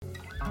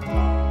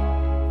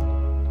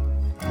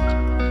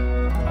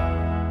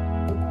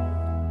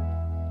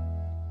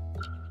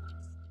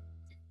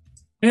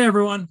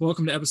everyone,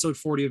 welcome to episode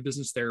 40 of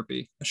Business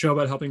Therapy, a show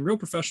about helping real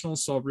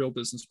professionals solve real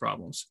business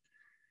problems.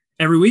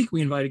 Every week,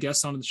 we invite a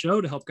guest onto the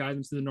show to help guide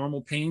them through the normal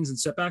pains and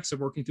setbacks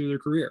of working through their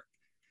career.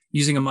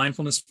 Using a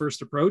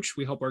mindfulness-first approach,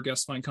 we help our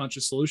guests find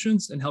conscious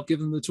solutions and help give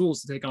them the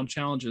tools to take on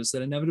challenges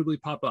that inevitably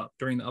pop up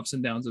during the ups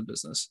and downs of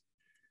business.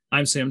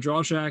 I'm Sam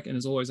Drawshak, and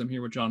as always, I'm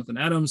here with Jonathan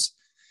Adams.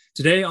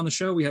 Today on the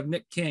show, we have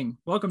Nick King.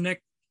 Welcome,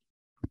 Nick.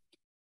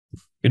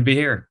 Good to be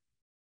here.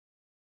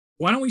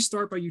 Why don't we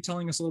start by you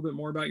telling us a little bit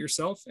more about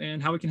yourself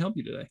and how we can help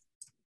you today?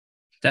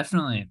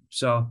 Definitely.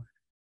 So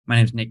my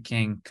name is Nick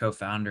King,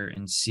 co-founder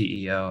and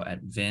CEO at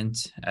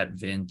Vint. At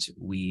Vint,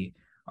 we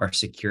are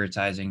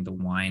securitizing the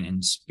wine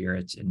and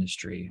spirits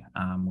industry.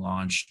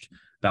 Launched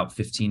about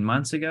 15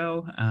 months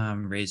ago,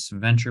 raised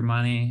some venture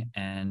money,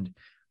 and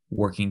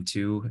working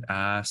to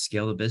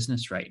scale the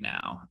business right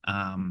now.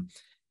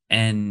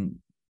 And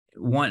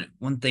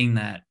one thing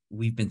that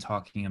we've been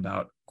talking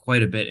about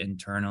quite a bit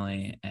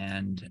internally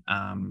and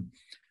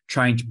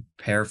trying to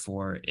prepare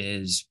for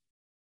is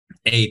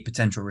a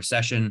potential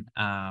recession.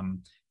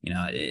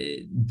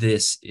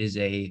 This is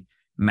a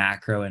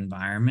macro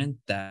environment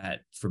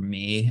that for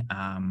me,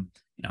 I'm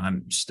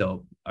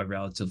still a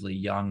relatively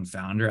young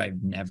founder.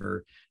 I've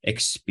never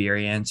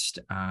experienced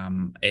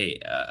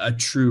a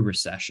true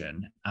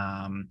recession,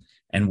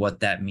 and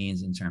what that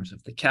means in terms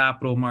of the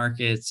capital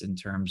markets, in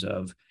terms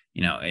of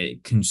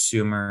a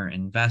consumer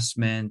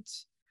investment,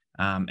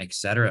 et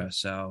cetera.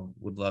 So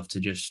would love to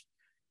just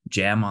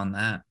jam on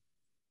that.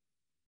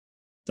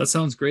 That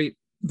sounds great.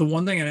 The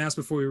one thing I'd ask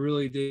before we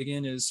really dig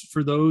in is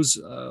for those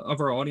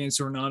of our audience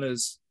who are not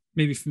as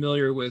maybe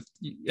familiar with,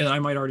 and I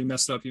might already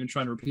mess it up even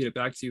trying to repeat it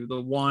back to you, the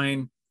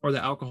wine or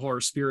the alcohol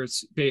or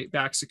spirits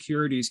backed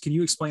securities. Can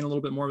you explain a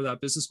little bit more of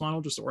that business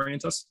model just to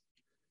orient us?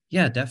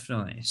 Yeah,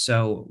 definitely.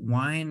 So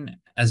wine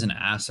as an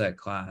asset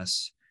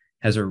class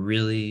has a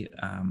really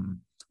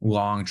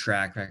long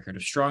track record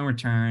of strong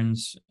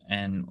returns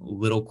and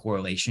little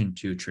correlation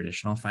to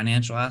traditional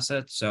financial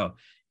assets. So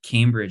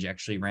Cambridge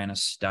actually ran a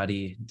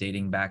study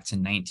dating back to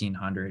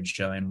 1900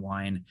 showing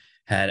wine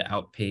had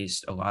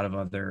outpaced a lot of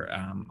other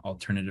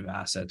alternative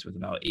assets with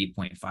about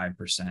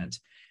 8.5%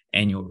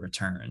 annual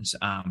returns.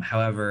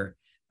 However,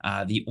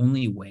 the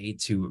only way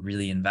to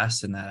really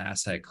invest in that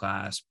asset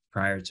class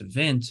prior to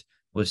Vint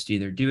was to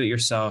either do it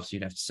yourself. So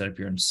you'd have to set up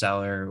your own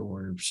cellar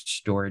or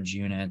storage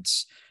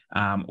units,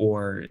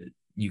 or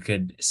you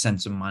could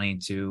send some money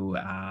to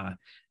a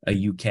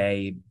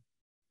UK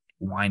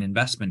wine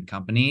investment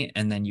company,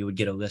 and then you would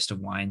get a list of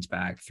wines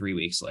back 3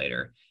 weeks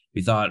later.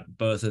 We thought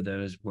both of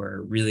those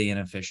were really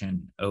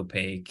inefficient,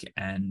 opaque,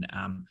 and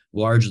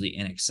largely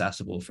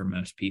inaccessible for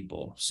most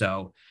people.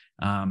 So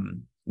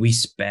we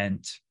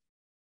spent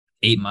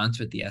 8 months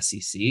with the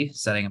SEC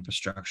setting up a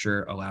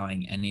structure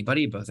allowing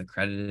anybody, both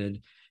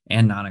accredited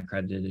and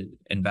non-accredited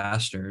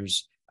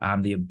investors,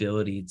 the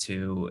ability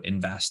to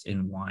invest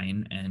in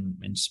wine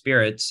and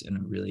spirits in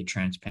a really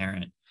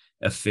transparent,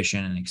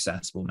 efficient, and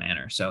accessible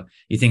manner. So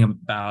you think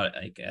about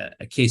like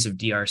a case of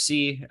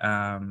DRC,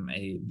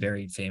 a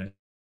very famous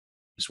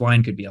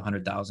wine could be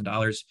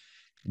 $100,000.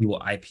 We will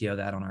IPO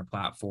that on our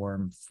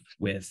platform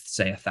with,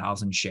 say,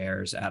 1,000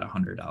 shares at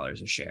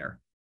 $100 a share.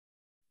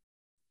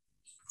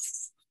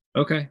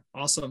 Okay,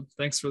 awesome.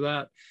 Thanks for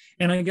that.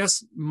 And I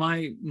guess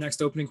my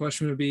next opening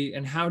question would be,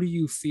 and how do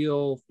you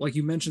feel, like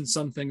you mentioned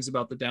some things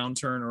about the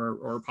downturn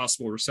or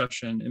possible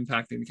recession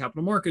impacting the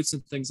capital markets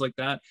and things like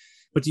that,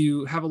 but do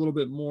you have a little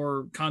bit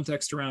more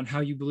context around how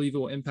you believe it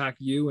will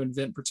impact you and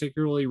Vint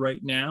particularly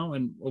right now,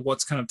 and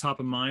what's kind of top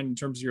of mind in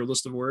terms of your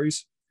list of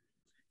worries?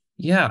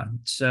 Yeah.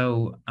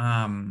 So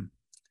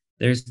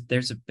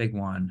there's a big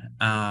one.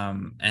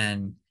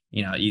 And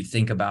you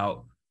think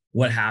about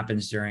what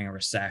happens during a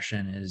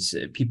recession is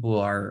people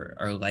are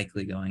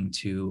likely going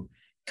to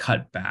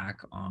cut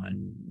back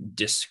on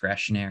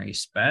discretionary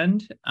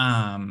spend.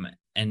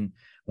 And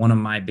one of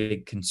my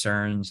big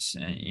concerns,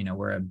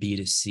 we're a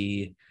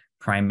B2C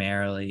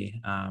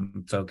primarily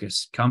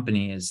focused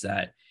company, is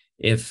that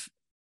if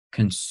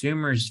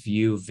consumers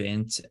view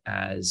Vint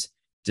as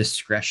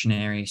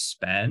discretionary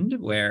spend,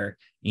 where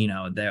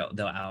they'll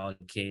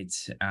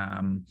allocate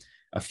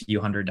a few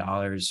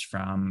 $100s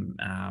from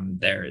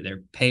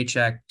their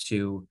paycheck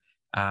to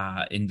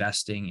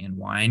investing in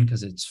wine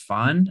because it's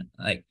fun,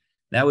 like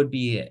that would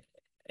be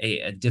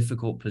a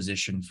difficult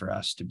position for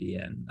us to be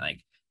in.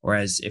 Like,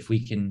 whereas if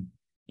we can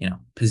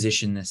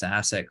position this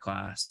asset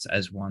class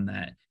as one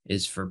that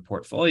is for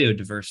portfolio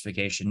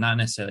diversification, not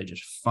necessarily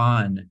just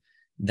fun,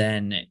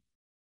 then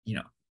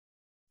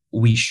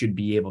we should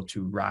be able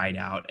to ride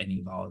out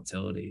any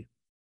volatility.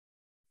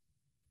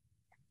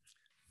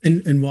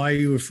 And why are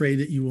you afraid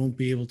that you won't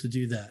be able to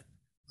do that?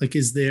 Like,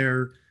 is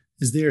there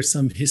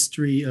some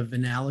history of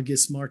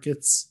analogous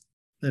markets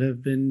that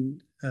have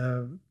been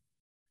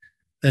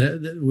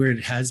where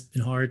it has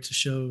been hard to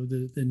show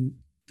the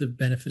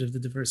benefit of the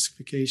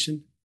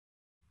diversification?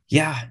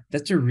 Yeah,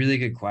 that's a really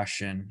good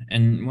question.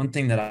 And one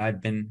thing that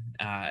I've been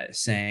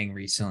saying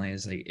recently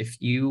is, like, if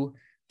you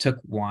took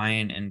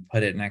wine and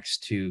put it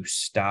next to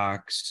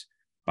stocks,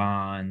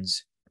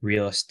 bonds,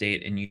 real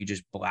estate and you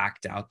just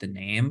blacked out the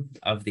name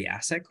of the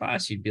asset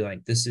class, you'd be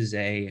like, this is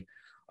a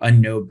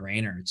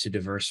no-brainer to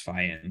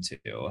diversify into.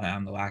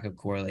 The lack of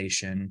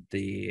correlation,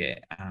 the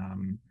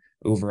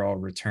overall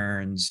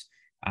returns,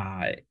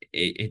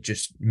 it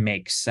just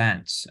makes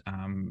sense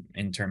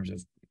in terms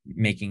of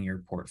making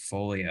your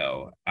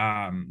portfolio.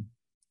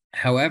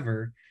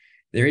 However,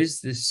 there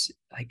is this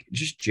like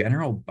just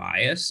general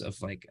bias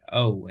of like,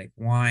 oh, like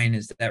wine,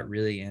 is that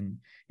really in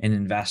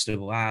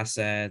investable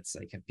assets?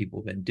 Like, have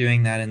people been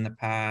doing that in the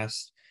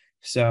past?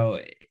 So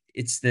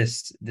it's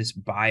this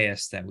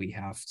bias that we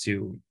have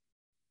to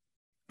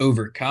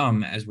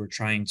overcome as we're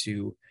trying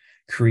to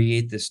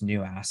create this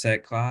new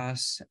asset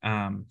class.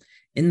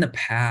 In the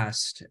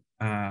past,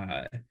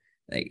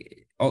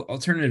 like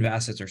alternative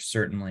assets are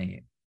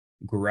certainly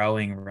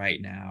growing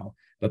right now,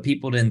 but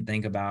people didn't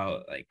think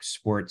about like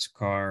sports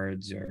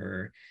cards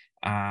or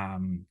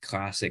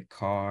classic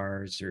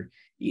cars or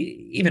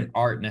even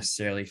art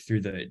necessarily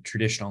through the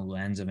traditional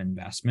lens of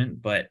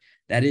investment. But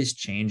that is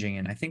changing,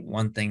 and I think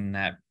one thing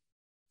that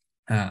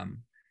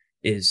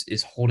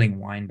is holding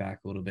wine back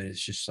a little bit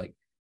is just like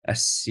a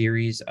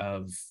series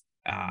of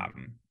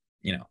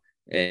you know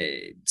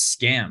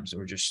scams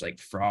or just like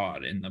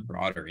fraud in the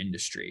broader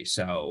industry.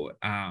 So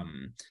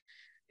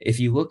if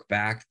you look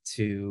back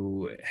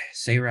to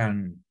say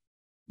around,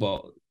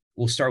 well,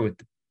 we'll start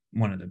with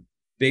one of the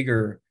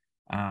bigger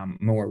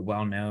more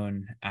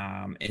well-known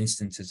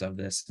instances of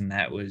this, and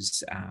that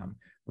was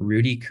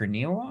Rudy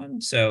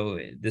Kurniawan. So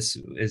this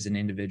is an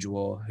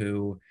individual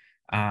who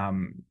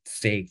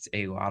faked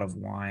a lot of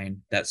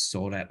wine that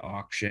sold at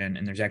auction,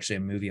 and there's actually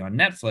a movie on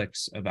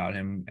Netflix about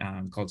him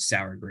called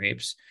Sour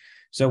Grapes.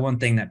 So one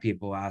thing that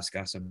people ask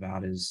us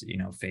about is,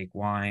 fake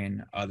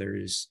wine.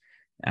 Others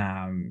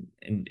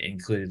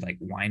included like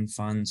wine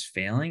funds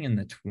failing in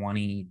the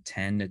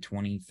 2010 to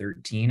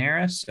 2013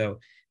 era. So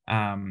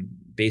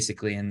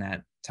basically in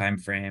that time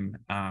frame,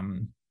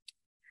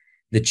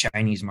 the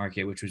Chinese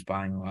market, which was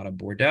buying a lot of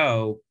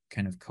Bordeaux,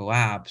 kind of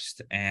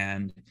collapsed,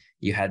 and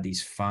you had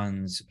these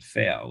funds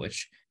fail,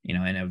 which,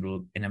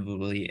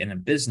 inevitably in a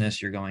business,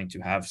 you're going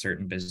to have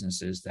certain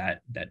businesses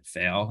that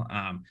fail.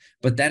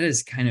 But that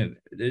is kind of,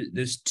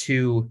 there's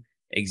two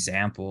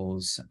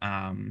examples,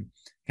 kind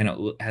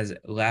of has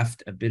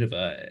left a bit of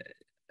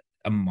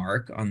a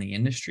mark on the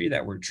industry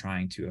that we're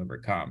trying to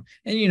overcome.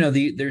 And,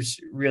 there's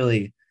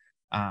really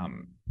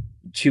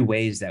two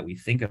ways that we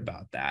think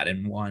about that.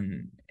 And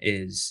one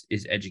is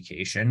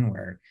education,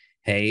 where,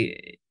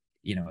 hey,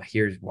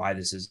 here's why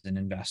this is an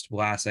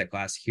investable asset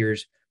class.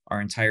 Here's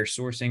our entire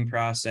sourcing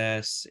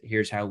process.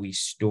 Here's how we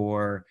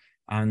store.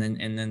 And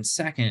then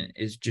second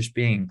is just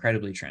being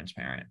incredibly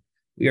transparent.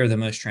 We are the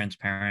most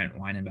transparent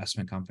wine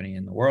investment company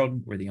in the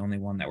world. We're the only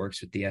one that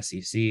works with the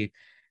SEC,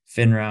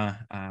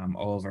 FINRA.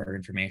 All of our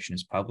information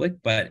is public,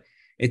 but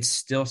it's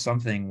still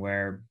something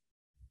where,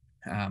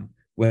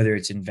 whether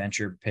it's in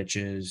venture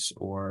pitches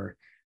or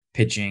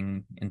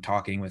pitching and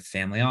talking with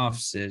family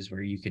offices,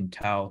 where you can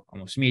tell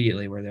almost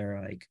immediately where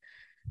they're like,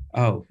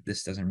 oh,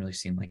 this doesn't really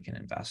seem like an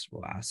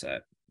investable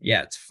asset.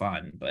 Yeah, it's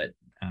fun, but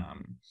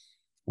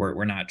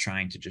we're not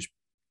trying to just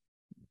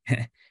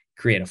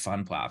create a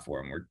fun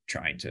platform. We're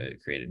trying to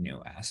create a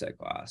new asset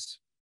class.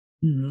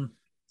 Mm-hmm.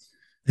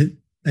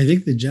 I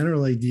think the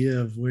general idea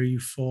of where you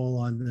fall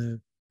on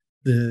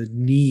the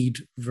need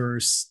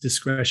versus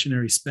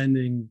discretionary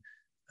spending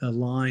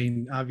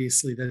line,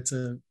 obviously that's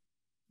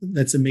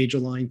a major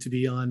line to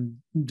be on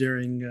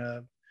during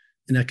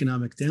an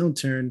economic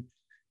downturn.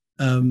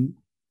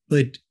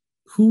 But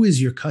who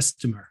is your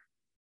customer?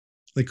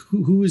 Like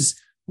who's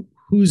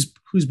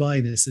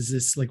buying this? Is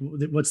this like,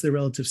 what's their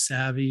relative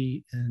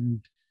savvy,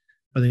 and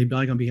are they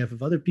buying on behalf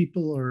of other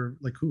people, or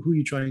like who are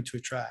you trying to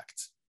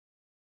attract?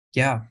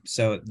 Yeah,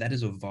 so that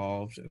has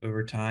evolved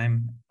over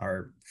time.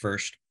 Our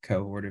first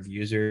cohort of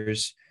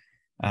users,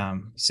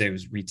 say it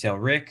was Retail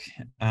Rick,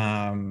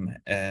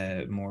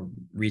 a more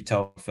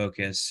retail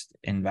focused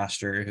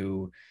investor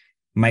who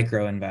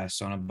micro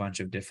invests on a bunch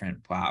of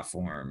different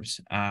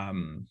platforms.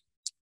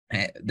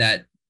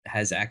 That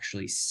has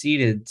actually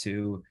seeded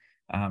to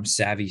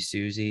Savvy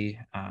Susie,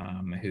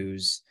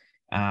 who's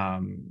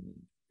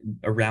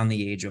around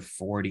the age of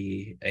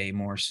 40, a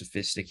more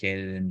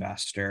sophisticated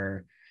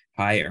investor,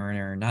 high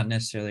earner, not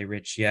necessarily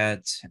rich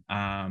yet.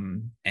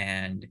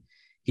 And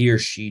he or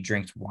she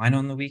drinks wine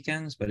on the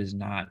weekends, but is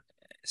not,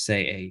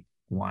 say, a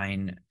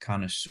wine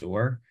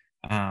connoisseur.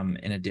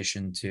 In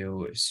addition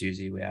to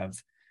Susie, we have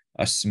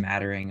a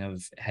smattering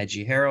of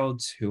hedgy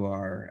heralds who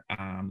are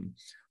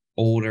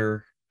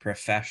older,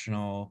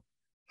 professional,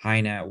 high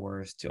net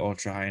worth to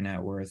ultra high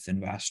net worth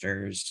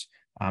investors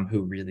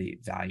who really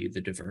value the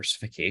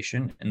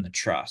diversification and the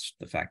trust,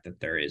 the fact that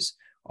there is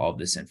all of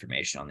this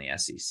information on the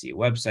SEC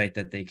website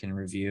that they can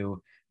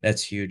review.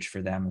 That's huge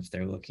for them if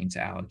they're looking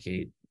to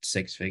allocate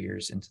six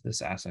figures into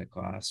this asset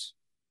class.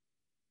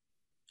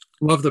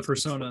 Love the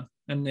persona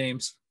and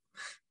names.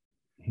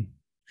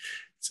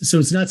 So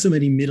it's not so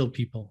many middle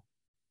people.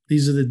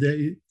 These are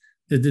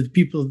the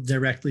people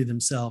directly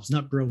themselves,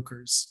 not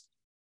brokers.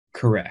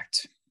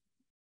 Correct.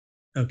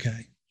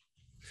 Okay.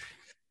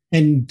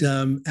 And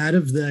out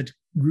of that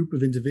group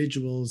of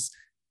individuals,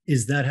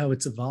 is that how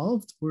it's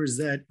evolved, or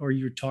are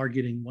you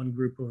targeting one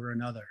group over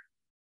another?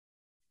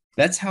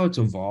 That's how it's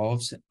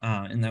evolved.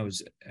 And that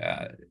was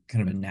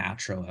kind of a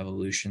natural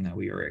evolution that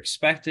we were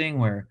expecting,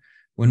 where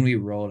when we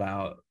rolled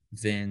out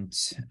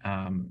Vint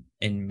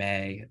in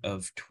May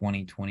of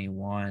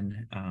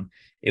 2021,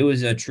 it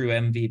was a true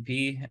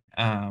MVP.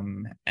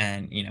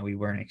 And, we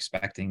weren't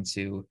expecting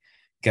to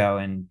go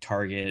and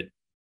target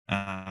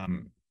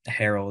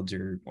Harold's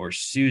or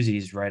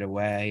Susie's right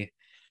away.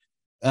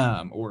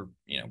 We're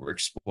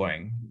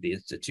exploring the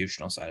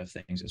institutional side of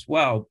things as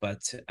well.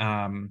 But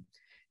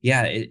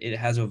yeah, it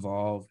has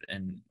evolved.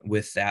 And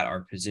with that,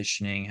 our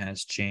positioning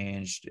has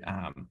changed.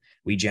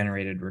 We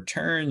generated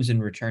returns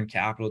and return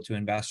capital to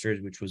investors,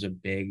 which was a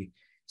big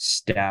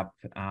step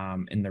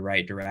in the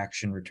right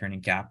direction,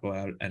 returning capital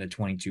out at a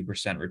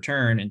 22%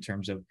 return in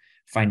terms of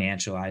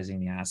financializing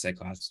the asset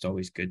class. It's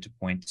always good to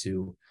point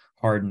to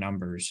hard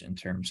numbers in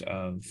terms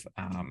of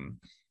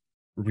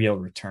real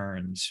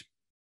returns.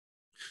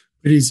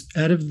 But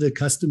out of the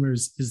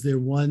customers, is there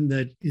one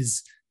that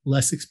is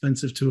less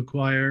expensive to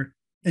acquire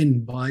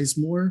and buys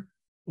more?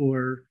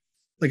 Or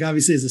like,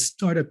 obviously as a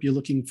startup, you're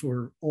looking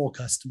for all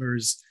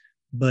customers,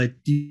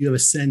 but do you have a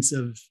sense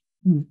of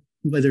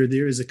whether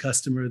there is a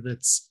customer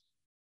that's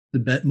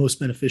the most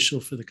beneficial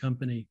for the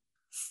company?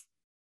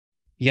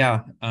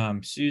 Yeah,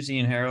 Susie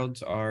and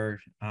Harold's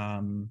are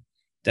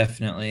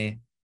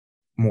definitely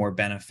more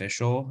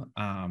beneficial.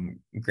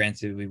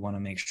 Granted, we want to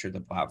make sure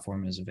the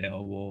platform is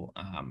available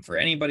for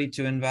anybody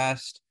to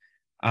invest.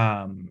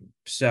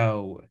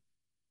 So,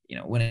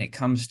 when it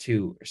comes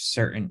to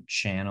certain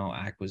channel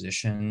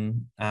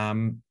acquisition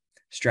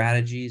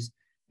strategies,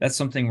 that's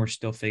something we're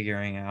still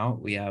figuring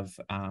out. We have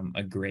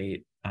a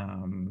great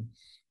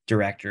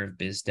director of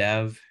biz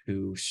dev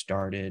who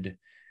started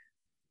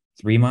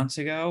 3 months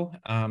ago,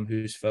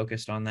 who's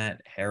focused on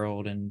that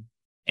Harold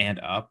and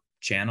up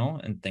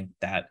channel, and think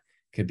that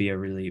could be a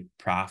really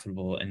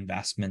profitable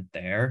investment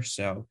there.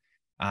 So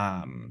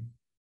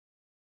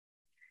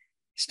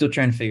still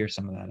trying to figure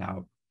some of that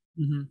out.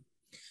 Mm-hmm.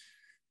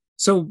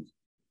 So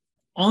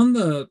on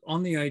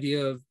the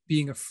idea of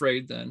being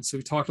afraid then, so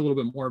we talked a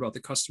little bit more about the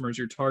customers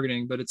you're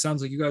targeting, but it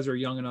sounds like you guys are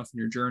young enough in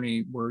your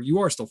journey where you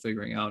are still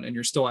figuring out and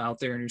you're still out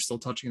there and you're still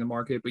touching the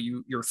market, but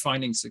you're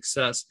finding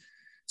success.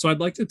 So I'd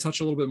like to touch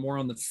a little bit more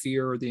on the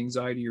fear or the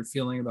anxiety you're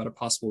feeling about a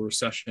possible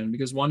recession,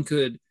 because one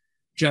could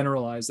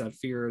generalize that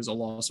fear as a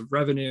loss of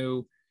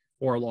revenue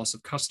or a loss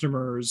of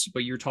customers,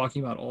 but you're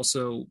talking about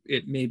also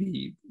it may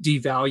be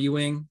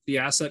devaluing the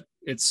asset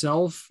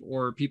itself,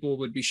 or people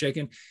would be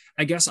shaken.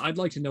 I guess I'd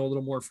like to know a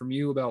little more from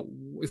you about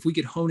if we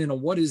could hone in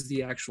on what is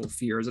the actual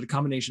fear. Is it a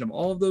combination of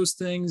all of those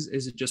things?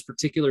 Is it just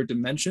particular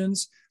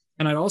dimensions?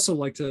 And I'd also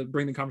like to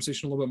bring the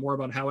conversation a little bit more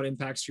about how it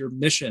impacts your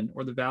mission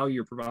or the value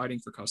you're providing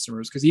for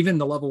customers. Because even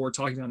the level we're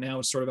talking about now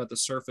is sort of at the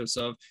surface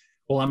of,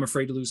 well, I'm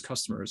afraid to lose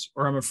customers,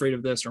 or I'm afraid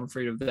of this, or I'm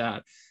afraid of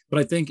that. But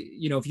I think,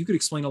 if you could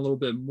explain a little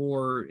bit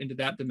more into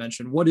that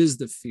dimension, what is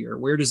the fear?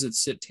 Where does it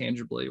sit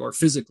tangibly or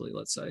physically,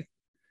 let's say?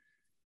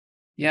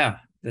 Yeah,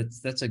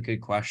 that's a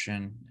good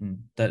question.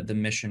 And the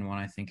mission one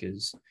I think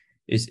is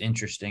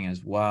interesting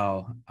as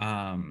well.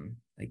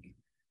 Like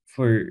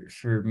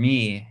for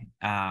me,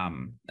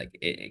 like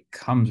it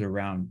comes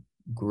around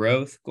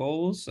growth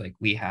goals. Like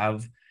we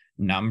have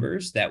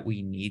numbers that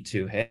we need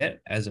to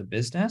hit as a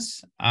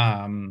business.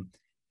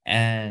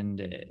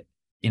 And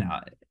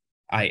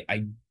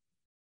I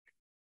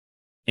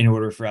in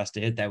order for us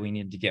to hit that, we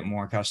need to get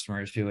more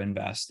customers to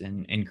invest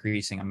in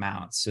increasing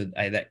amounts. So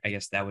I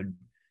guess that would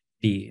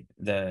be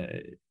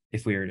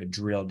if we were to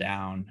drill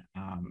down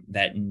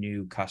that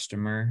new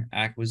customer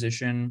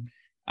acquisition.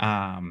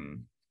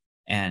 And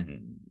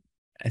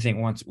I think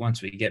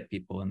once we get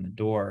people in the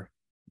door,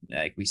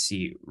 like we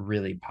see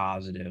really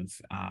positive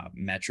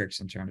metrics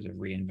in terms of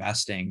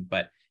reinvesting,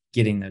 but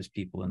getting those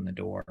people in the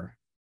door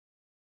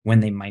when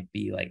they might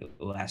be like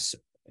less,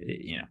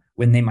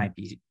 when they might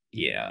be,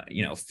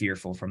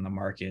 fearful from the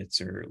markets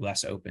or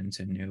less open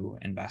to new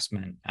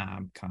investment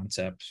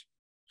concepts.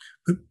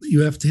 But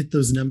you have to hit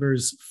those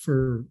numbers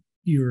for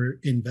your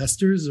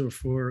investors, or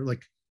for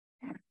like,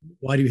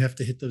 why do you have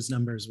to hit those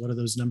numbers? What do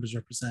those numbers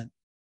represent?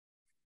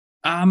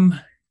 The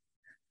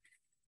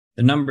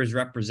numbers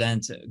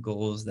represent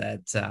goals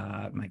that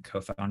my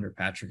co-founder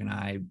Patrick and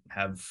I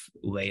have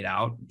laid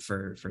out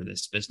for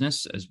this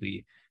business as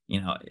we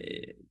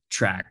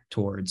track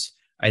towards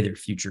either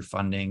future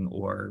funding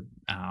or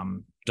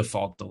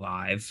default to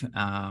live,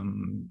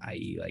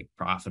 i.e. like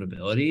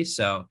profitability.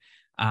 So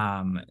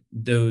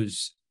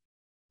those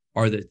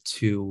are the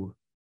two,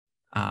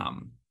 I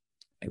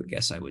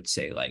guess I would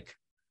say, like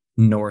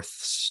North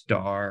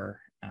Star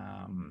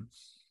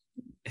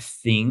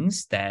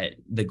things that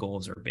the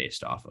goals are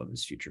based off of,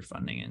 is future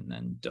funding and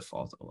then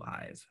default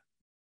alive.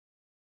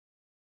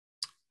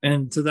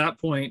 And to that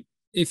point,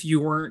 if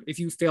you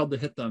failed to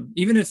hit them,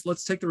 even if,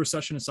 let's take the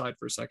recession aside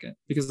for a second,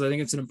 because I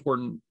think it's an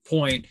important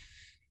point,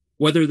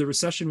 whether the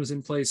recession was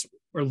in place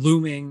or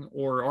looming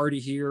or already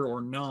here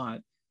or not,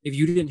 if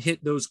you didn't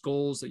hit those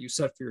goals that you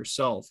set for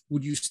yourself,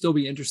 would you still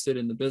be interested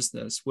in the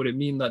business? Would it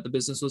mean that the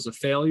business was a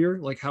failure?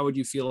 Like, how would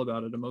you feel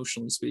about it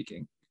emotionally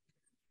speaking?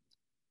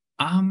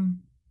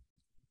 Um,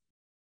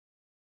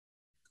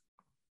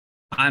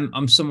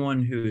 I'm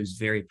someone who is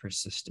very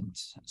persistent.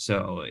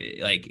 So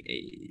like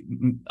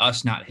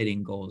us not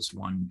hitting goals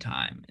one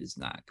time is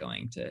not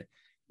going to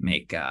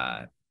make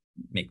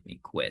make me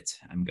quit.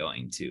 I'm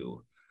going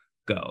to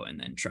go and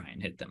then try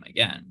and hit them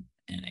again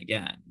and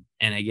again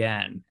and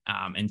again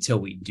until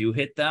we do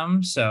hit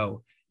them.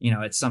 So,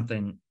 it's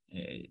something,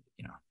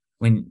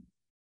 when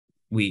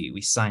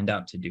we signed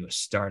up to do a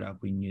startup,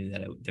 we knew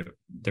that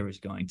there was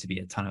going to be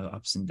a ton of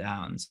ups and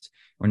downs.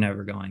 We're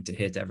never going to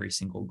hit every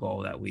single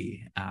goal that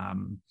we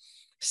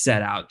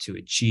set out to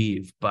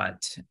achieve,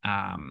 but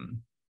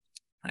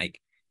like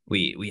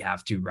we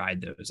have to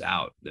ride those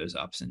out, those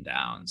ups and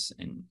downs.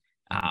 And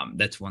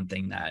that's one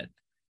thing that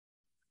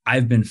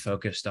I've been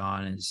focused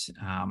on, is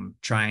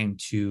trying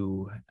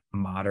to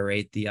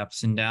moderate the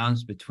ups and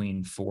downs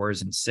between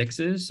 4s and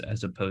 6s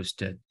as opposed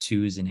to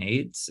 2s and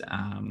 8s.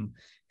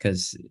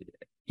 Because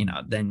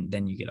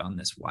then you get on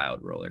this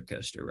wild roller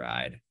coaster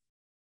ride.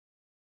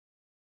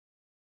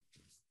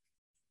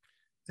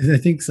 And I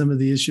think some of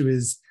the issue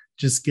is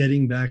just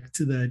getting back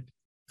to that,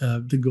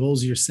 the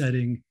goals you're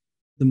setting,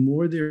 the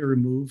more they're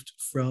removed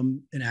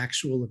from an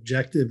actual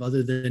objective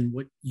other than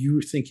what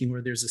you're thinking,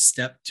 where there's a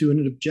step to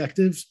an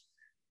objective,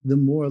 the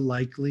more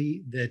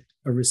likely that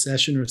a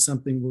recession or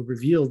something will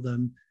reveal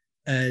them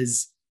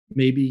as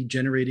maybe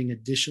generating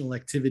additional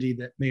activity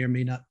that may or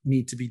may not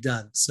need to be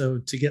done. So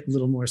to get a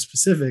little more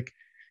specific,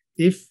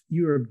 if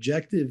your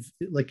objective,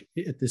 like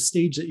at the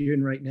stage that you're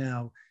in right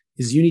now,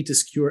 is you need to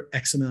secure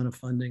X amount of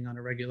funding on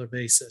a regular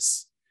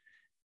basis,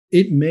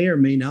 it may or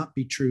may not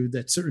be true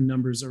that certain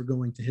numbers are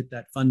going to hit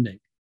that funding.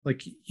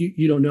 Like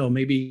you don't know,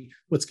 maybe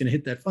what's going to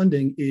hit that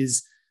funding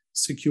is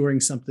securing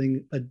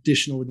something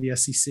additional with the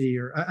SEC,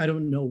 or I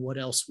don't know what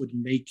else would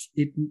make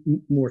it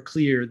more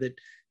clear that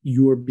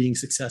you're being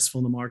successful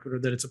in the market or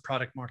that it's a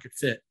product market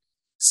fit.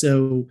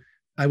 So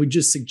I would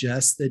just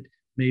suggest that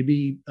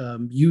maybe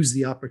use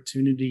the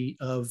opportunity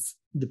of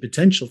the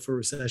potential for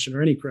recession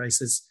or any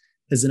crisis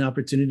as an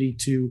opportunity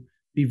to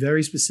be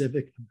very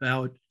specific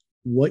about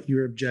what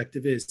your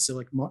objective is. So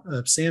like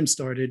Sam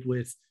started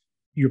with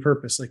your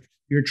purpose, like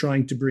you're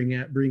trying to bring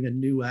a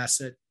new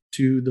asset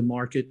to the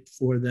market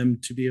for them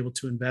to be able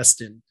to invest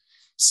in.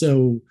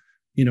 So,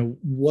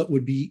 what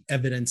would be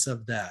evidence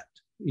of that?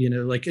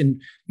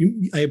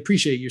 I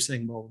appreciate you're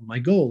saying, well, my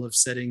goal of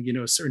setting,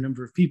 a certain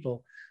number of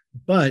people,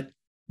 but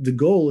the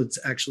goal is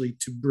actually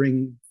to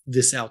bring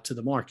this out to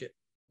the market,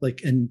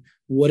 like, and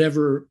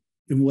whatever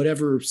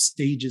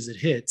stages it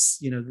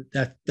hits,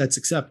 that's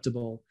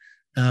acceptable.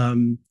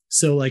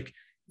 So like,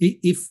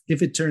 if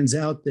it turns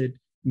out that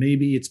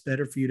maybe it's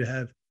better for you to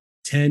have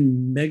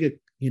 10 mega,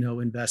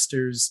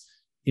 investors,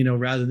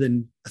 rather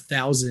than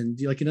 1,000,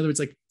 like, in other words,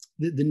 like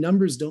the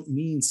numbers don't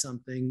mean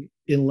something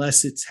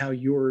unless it's how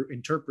you're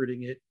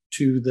interpreting it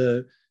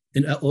to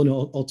an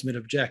ultimate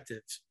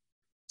objective.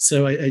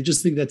 So I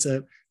just think it's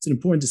an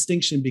important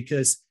distinction,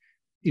 because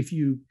if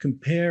you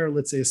compare,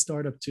 let's say, a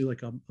startup to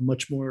like a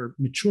much more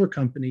mature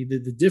company,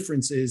 the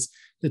difference is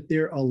that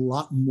there are a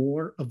lot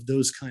more of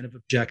those kind of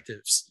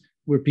objectives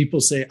where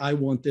people say, I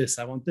want this,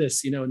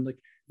 and like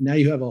now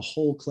you have a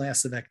whole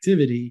class of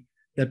activity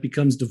that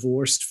becomes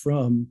divorced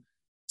from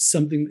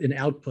an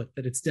output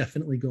that it's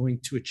definitely going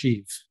to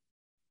achieve.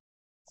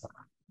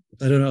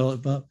 I don't know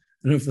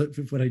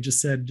if what I just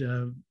said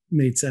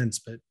made sense,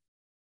 but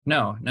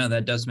no,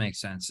 that does make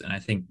sense. And I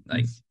think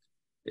like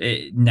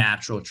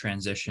natural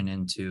transition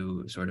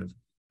into sort of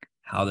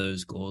how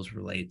those goals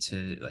relate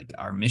to like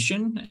our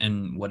mission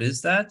and what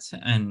is that,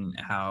 and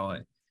how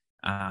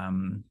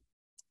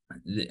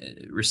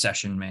the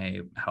recession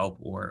may help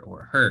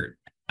or hurt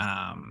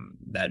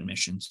that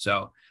mission.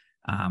 So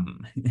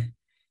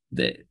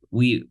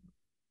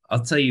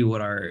I'll tell you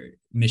what our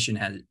mission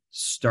has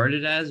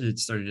started as. It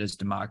started as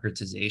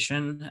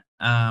democratization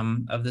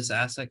of this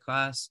asset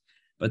class,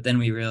 but then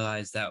we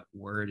realized that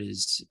word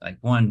is like,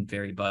 one,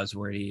 very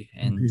buzzwordy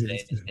in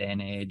today's day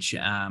and age,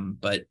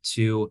 but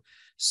two,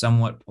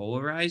 somewhat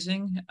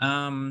polarizing.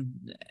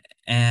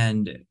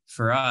 And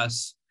for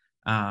us,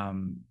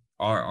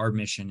 our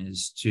mission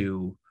is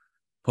to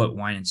put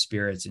wine and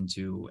spirits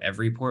into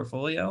every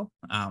portfolio,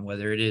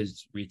 whether it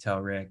is Retail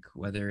Rick,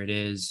 whether it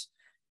is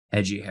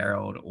Hedgie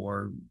Herald,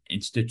 or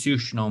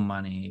institutional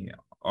money,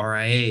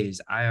 RIAs,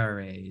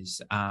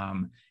 IRAs.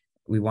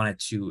 We wanted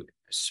to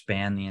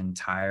span the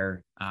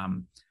entire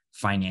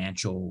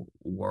financial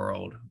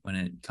world when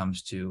it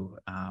comes to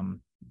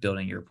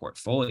building your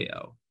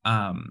portfolio.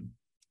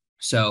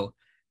 So,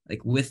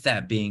 like, with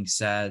that being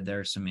said, there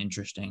are some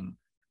interesting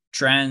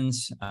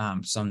trends,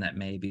 some that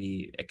may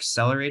be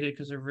accelerated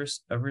because of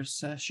a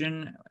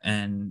recession,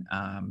 and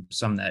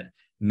some that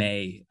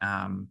may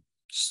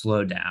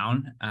slow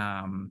down.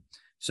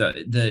 So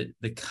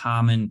the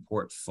common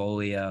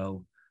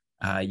portfolio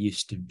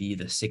used to be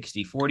the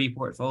 60-40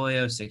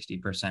 portfolio,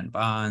 60%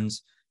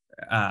 bonds,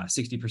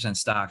 60%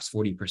 stocks,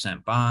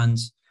 40%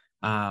 bonds.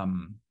 I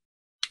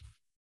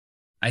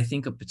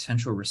think a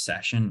potential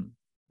recession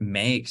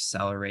may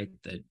accelerate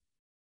the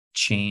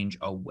change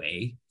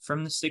away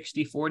from the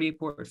 60-40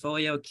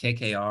 portfolio.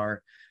 KKR,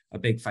 a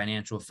big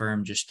financial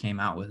firm, just came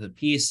out with a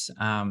piece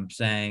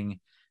saying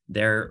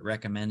they're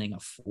recommending a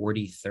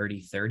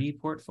 40-30-30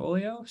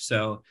 portfolio.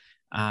 So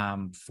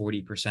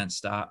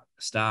 40%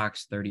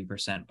 stocks,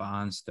 30%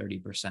 bonds,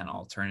 30%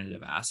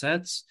 alternative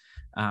assets.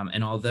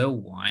 And although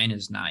wine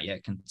is not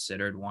yet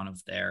considered one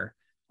of their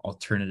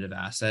alternative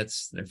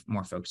assets, they're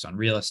more focused on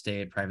real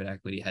estate, private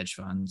equity, hedge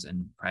funds,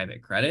 and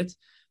private credit.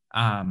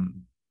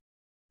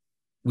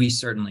 We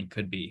certainly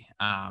could be.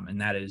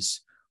 And that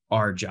is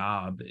our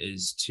job,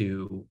 is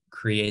to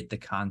create the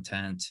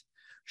content,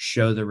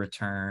 show the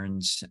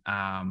returns,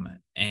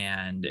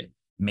 and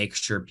make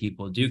sure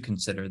people do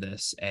consider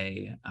this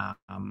a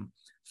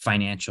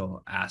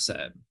financial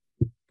asset.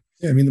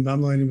 Yeah, I mean, the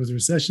bottom line with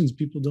recessions,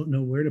 people don't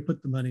know where to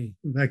put the money.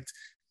 In fact,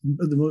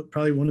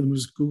 probably one of the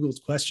most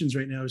Googled questions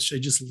right now is, should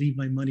I just leave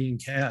my money in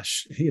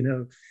cash?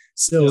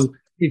 So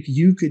if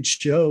you could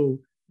show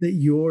that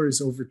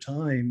yours over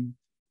time,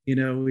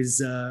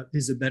 is a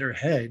better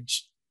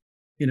hedge,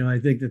 I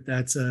think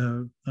that's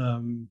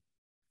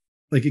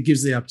like, it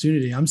gives the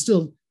opportunity. I'm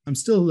still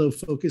though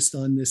focused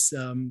on this,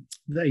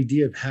 the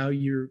idea of how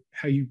you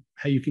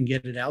can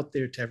get it out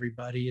there to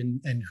everybody,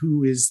 and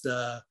who is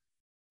the,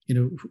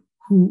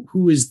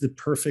 who is the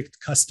perfect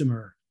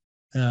customer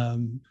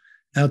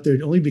out there,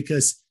 only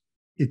because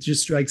it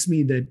just strikes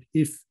me that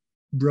if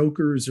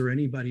brokers or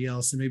anybody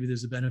else, and maybe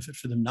there's a benefit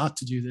for them not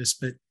to do this,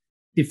 but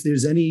if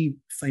there's any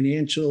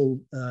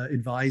financial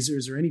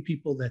advisors or any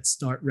people that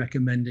start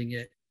recommending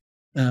it,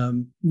 now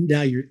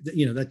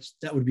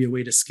that would be a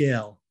way to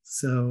scale.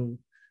 So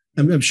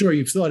I'm sure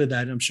you've thought of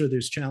that. I'm sure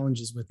there's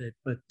challenges with it,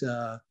 but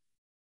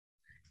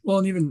well,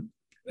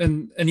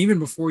 and even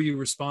before you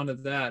respond to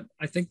that,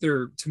 I think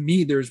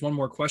there's one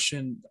more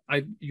question.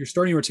 You're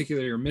starting to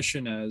articulate your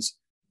mission as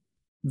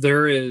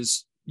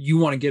you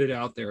want to get it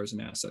out there as an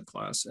asset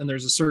class, and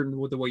there's a certain,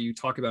 with the way you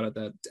talk about it,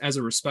 that as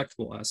a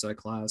respectable asset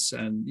class,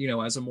 and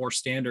as a more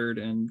standard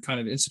and kind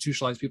of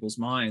institutionalize people's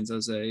minds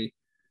as a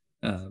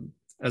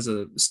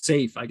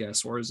safe, I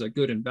guess, or as a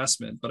good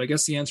investment. But I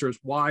guess the answer is,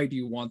 why do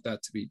you want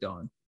that to be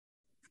done?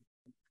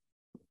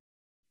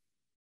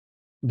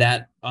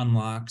 That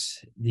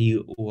unlocks the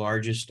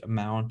largest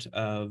amount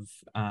of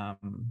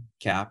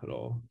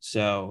capital.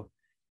 So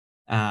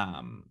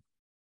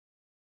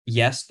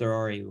yes, there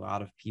are a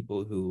lot of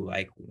people who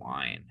like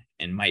wine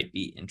and might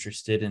be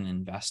interested in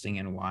investing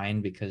in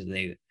wine because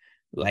they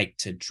like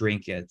to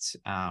drink it.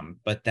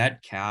 But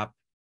that cap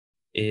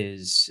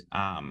is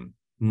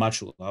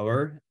much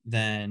lower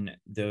than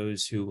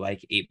those who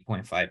like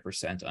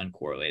 8.5%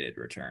 uncorrelated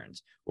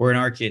returns. Or in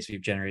our case,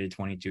 we've generated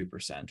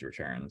 22%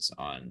 returns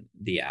on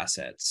the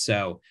assets.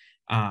 So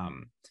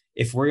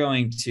if we're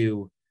going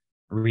to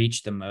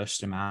reach the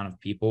most amount of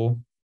people,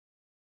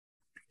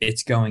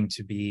 it's going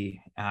to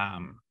be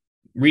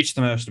reach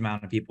the most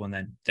amount of people and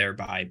then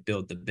thereby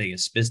build the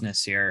biggest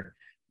business here.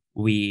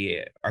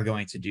 We are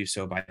going to do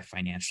so by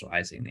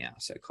financializing the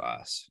asset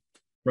class.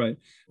 Right.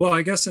 Well,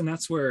 I guess, and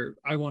that's where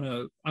I want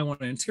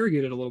to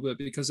interrogate it a little bit,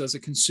 because as a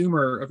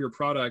consumer of your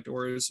product,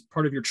 or as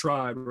part of your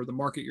tribe or the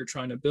market you're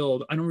trying to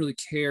build, I don't really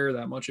care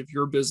that much if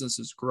your business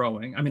is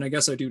growing. I mean, I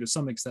guess I do to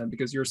some extent,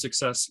 because your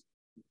success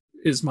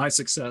is my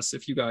success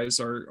if you guys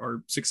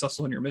are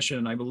successful in your mission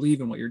and I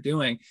believe in what you're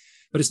doing.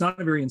 But it's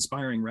not a very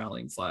inspiring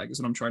rallying flag,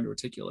 is what I'm trying to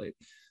articulate.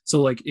 So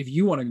like, if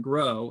you want to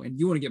grow and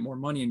you want to get more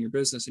money in your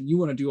business and you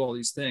want to do all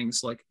these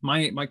things, like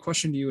my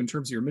question to you in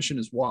terms of your mission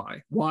is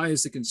why? Why,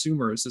 as a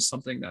consumer, is this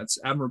something that's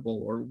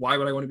admirable? Or why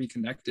would I want to be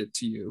connected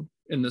to you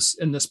in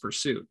this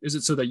pursuit? Is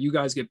it so that you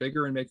guys get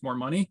bigger and make more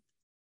money?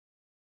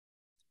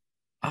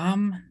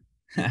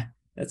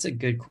 That's a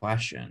good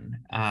question.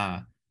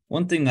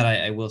 One thing that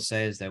I will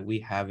say is that we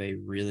have a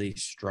really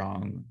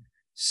strong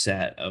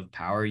set of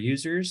power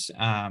users,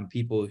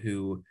 people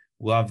who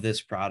love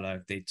this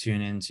product. They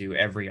tune into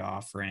every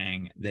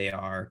offering. They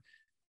are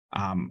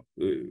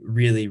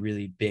really,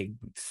 really big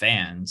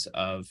fans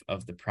of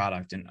the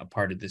product and a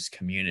part of this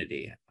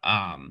community.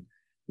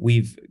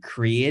 We've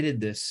created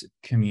this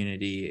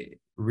community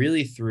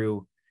really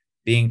through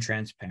being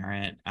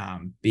transparent,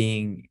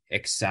 being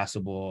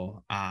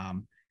accessible,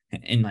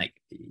 and like,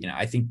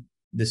 I think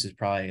this is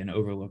probably an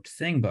overlooked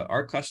thing, but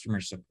our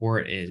customer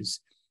support is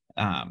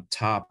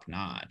top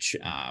notch.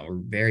 We're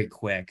very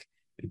quick.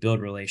 We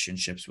build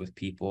relationships with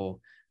people.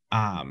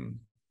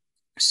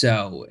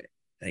 So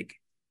like,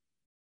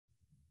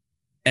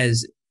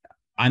 as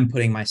I'm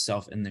putting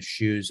myself in the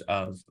shoes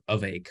of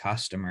a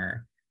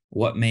customer,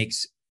 what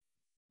makes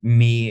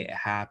me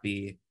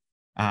happy,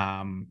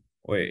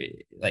 or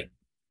like,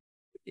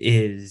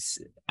 is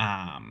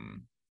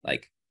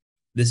like,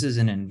 this is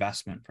an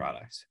investment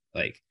product.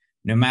 Like,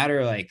 no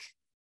matter like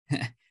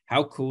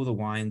how cool the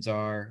wines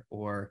are,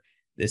 or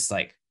this,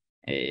 like,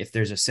 if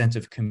there's a sense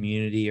of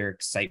community or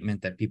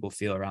excitement that people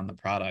feel around the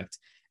product,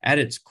 at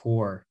its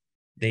core,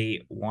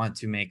 they want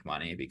to make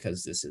money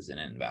because this is an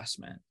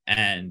investment.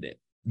 And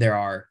there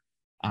are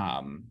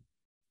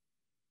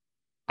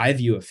I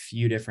view a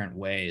few different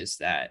ways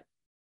that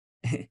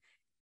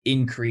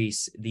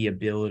increase the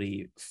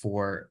ability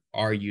for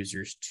our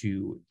users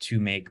to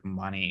make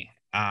money.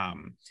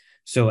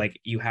 So like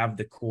you have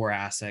the core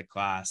asset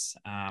class,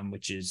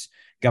 which is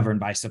governed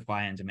by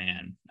supply and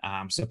demand.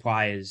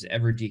 Supply is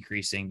ever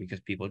decreasing because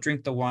people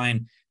drink the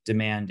wine.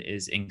 Demand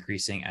is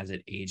increasing as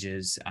it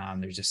ages.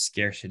 There's a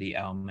scarcity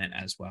element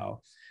as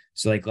well.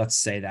 So like, let's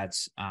say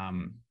that's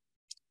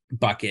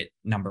bucket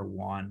number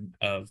one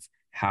of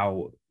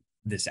how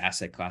this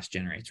asset class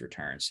generates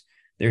returns.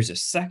 There's a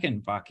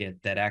second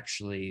bucket that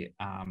actually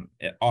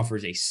it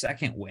offers a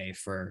second way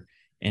for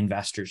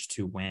investors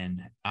to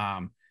win.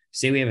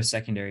 Say we have a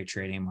secondary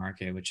trading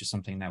market, which is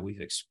something that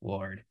we've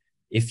explored.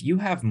 If you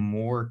have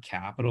more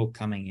capital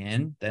coming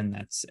in, then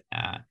that's,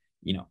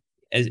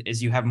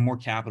 as you have more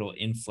capital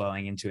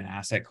inflowing into an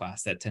asset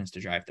class, that tends to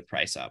drive the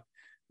price up.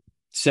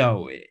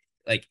 So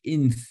like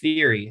in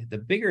theory, the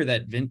bigger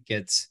that Vint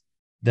gets,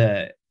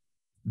 the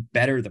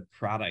better the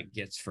product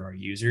gets for our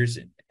users,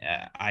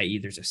 i.e.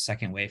 there's a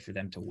second way for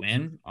them to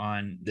win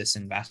on this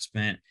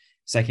investment.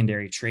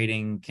 Secondary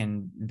trading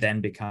can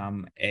then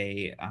become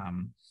a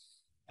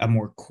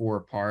more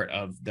core part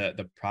of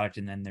the product,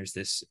 and then there's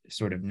this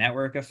sort of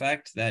network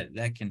effect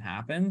that can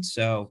happen.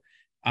 So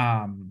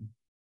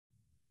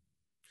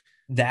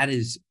that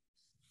is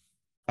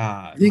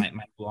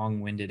my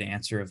long-winded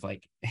answer of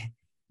like,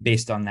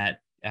 based on that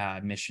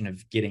mission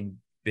of getting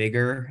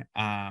bigger,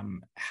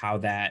 how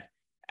that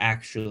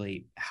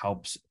actually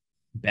helps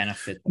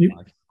benefit the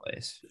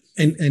marketplace.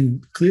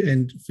 And clear,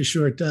 and for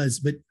sure it does.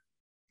 But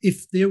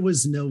if there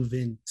was no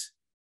Vint,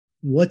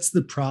 what's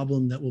the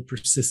problem that will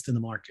persist in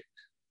the market?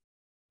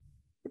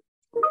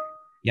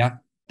 Yeah,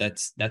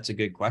 that's a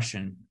good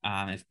question.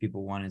 If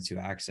people wanted to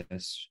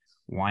access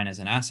wine as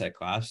an asset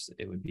class,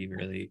 it would be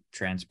really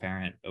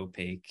transparent,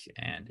 opaque,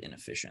 and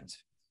inefficient.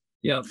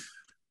 Yeah.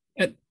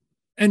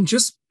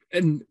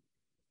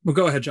 Well,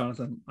 go ahead,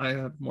 Jonathan. I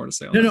have more to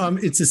say on that. No,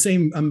 it's the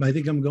same. I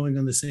think I'm going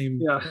on the same.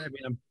 Yeah. I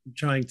mean, I'm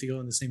trying to go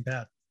on the same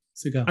path.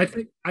 So go. I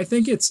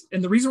think it's,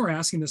 and the reason we're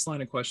asking this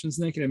line of questions,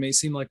 Nick, and it may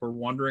seem like we're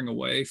wandering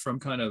away from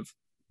kind of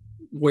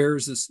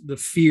where's the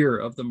fear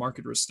of the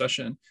market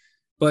recession,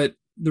 but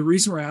the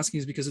reason we're asking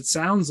is because it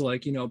sounds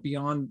like,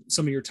 beyond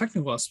some of your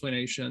technical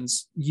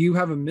explanations, you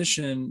have a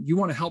mission. You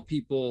want to help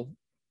people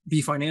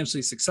be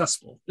financially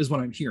successful, is what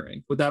I'm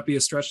hearing. Would that be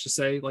a stretch to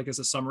say, like as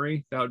a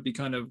summary, that would be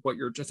kind of what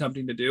you're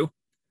attempting to do?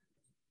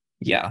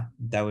 Yeah,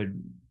 that would,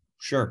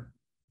 sure.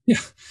 Yeah.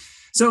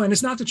 So, and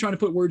it's not to try to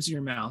put words in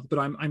your mouth, but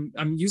I'm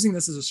using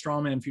this as a straw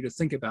man for you to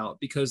think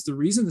about, because the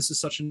reason this is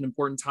such an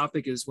important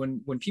topic is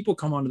when people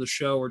come onto the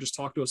show or just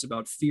talk to us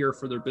about fear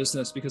for their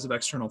business because of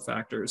external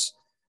factors,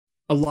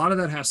 a lot of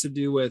that has to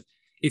do with,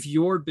 if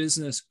your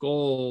business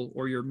goal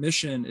or your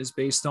mission is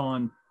based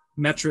on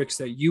metrics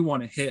that you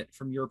want to hit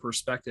from your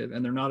perspective,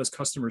 and they're not as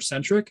customer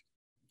centric,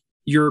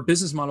 your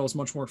business model is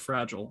much more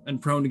fragile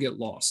and prone to get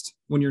lost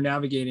when you're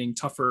navigating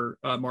tougher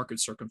market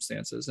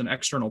circumstances and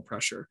external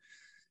pressure,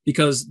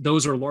 because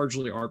those are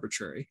largely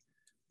arbitrary.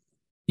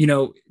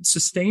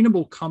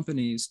 Sustainable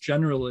companies,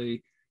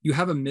 generally, you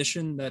have a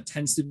mission that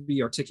tends to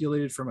be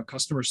articulated from a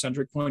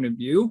customer-centric point of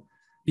view,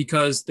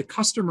 because the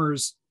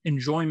customer's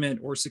enjoyment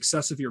or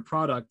success of your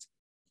product,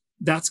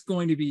 that's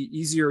going to be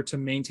easier to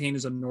maintain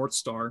as a North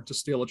Star, to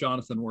steal a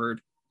Jonathan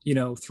word,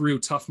 through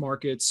tough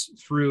markets,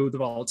 through the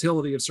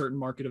volatility of certain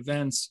market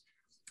events,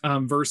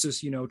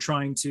 versus,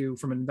 trying to,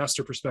 from an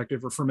investor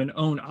perspective or from an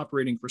own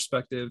operating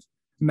perspective,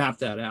 map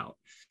that out.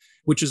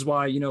 Which is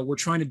why, we're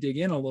trying to dig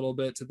in a little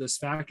bit to this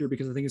factor,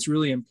 because I think it's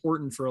really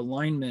important for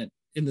alignment,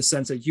 in the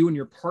sense that you and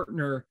your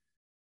partner,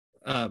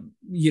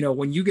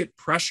 when you get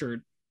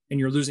pressured and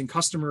you're losing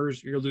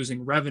customers, you're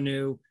losing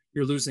revenue,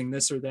 you're losing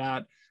this or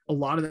that, a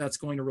lot of that's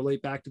going to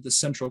relate back to the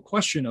central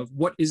question of,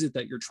 what is it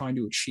that you're trying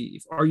to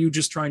achieve? Are you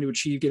just trying to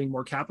achieve getting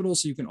more capital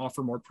so you can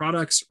offer more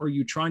products? Or are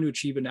you trying to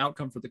achieve an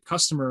outcome for the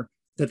customer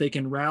that they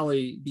can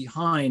rally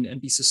behind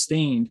and be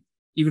sustained,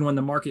 even when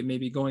the market may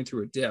be going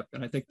through a dip?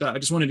 And I think that I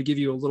just wanted to give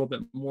you a little bit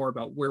more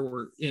about where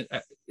we're in,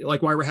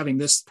 like why we're having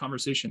this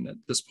conversation at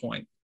this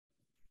point.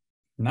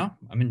 No,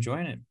 I'm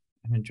enjoying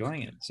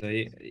it. So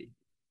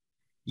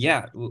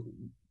yeah,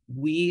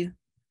 we,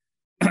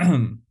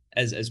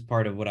 as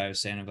part of what I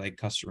was saying of like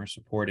customer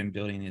support and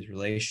building these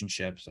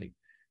relationships, like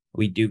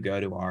we do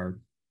go to our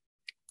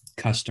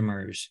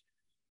customers,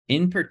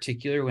 in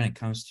particular when it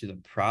comes to the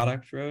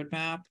product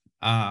roadmap.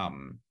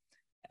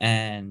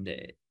 And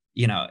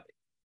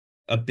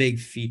a big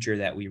feature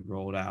that we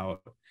rolled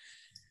out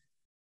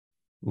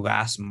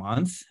last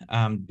month,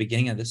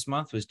 beginning of this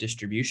month, was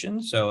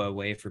distribution. So a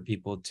way for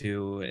people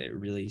to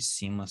really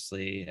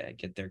seamlessly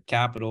get their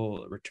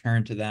capital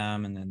returned to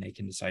them, and then they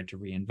can decide to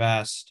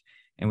reinvest.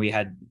 And we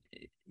had,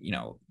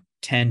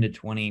 10 to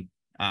 20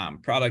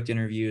 product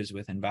interviews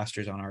with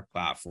investors on our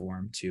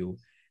platform to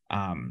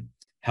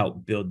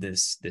help build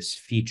this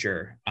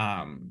feature.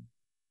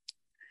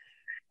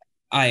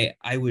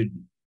 I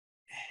would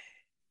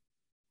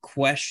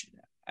question,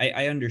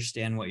 I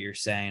understand what you're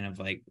saying of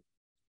like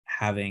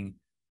having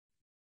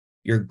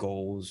your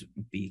goals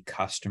be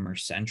customer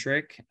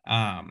centric.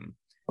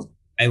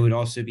 I would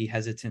also be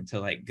hesitant to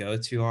like go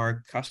to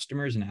our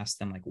customers and ask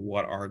them like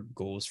what our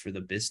goals for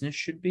the business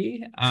should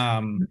be.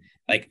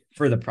 Like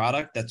for the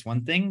product, that's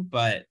one thing,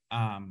 but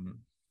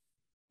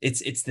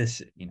it's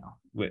this, you know,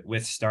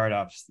 with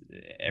startups,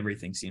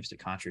 everything seems to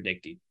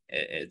contradict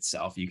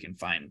itself. You can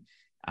find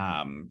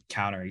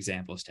counter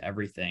examples to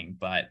everything,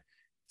 but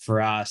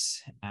for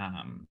us,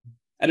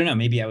 I don't know,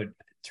 maybe I would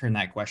turn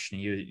that question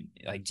to you.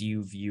 Like, do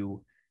you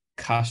view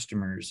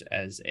customers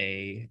as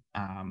a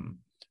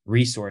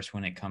resource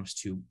when it comes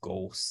to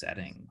goal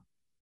setting?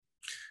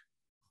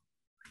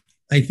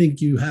 I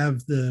think you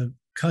have the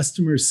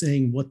customer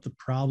saying what the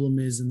problem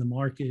is in the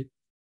market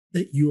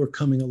that you are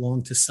coming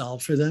along to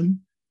solve for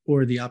them,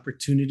 or the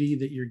opportunity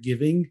that you're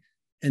giving.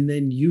 And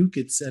then you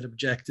could set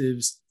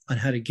objectives on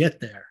how to get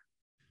there.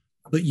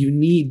 But you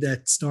need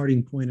that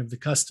starting point of the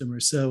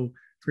customer. So,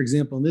 for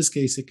example, in this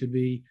case, it could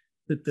be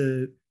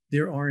that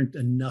there aren't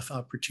enough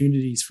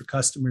opportunities for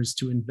customers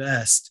to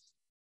invest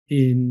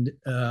in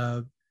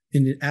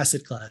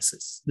asset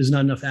classes. There's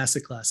not enough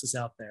asset classes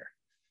out there.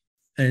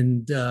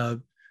 And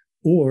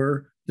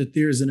or that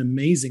there's an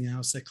amazing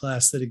asset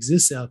class that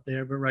exists out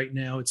there, but right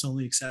now it's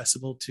only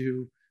accessible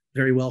to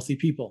very wealthy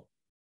people.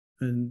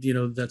 And, you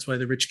know, that's why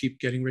the rich keep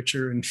getting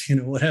richer and, you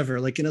know, whatever.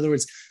 Like, in other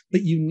words,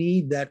 but you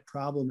need that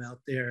problem out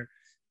there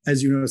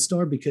as your North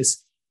Star,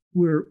 because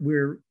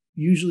we're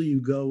usually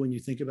you go when you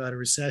think about a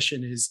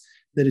recession is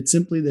that it's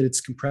simply that it's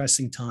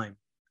compressing time.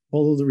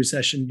 All of the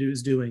recession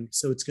is doing.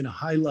 So it's going to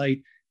highlight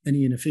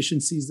any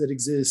inefficiencies that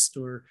exist,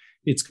 or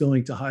it's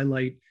going to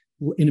highlight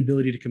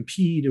inability to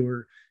compete,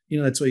 or, you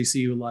know, that's why you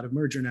see a lot of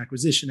merger and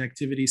acquisition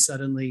activity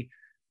suddenly.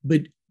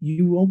 But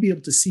you won't be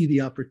able to see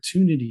the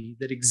opportunity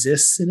that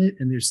exists in it.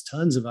 And there's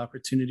tons of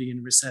opportunity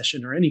in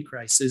recession or any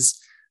crisis.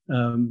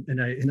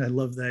 And I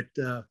love that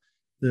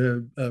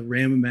the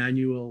Rahm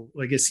Emanuel,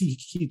 I guess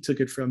he took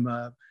it from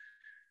a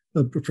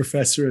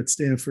professor at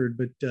Stanford,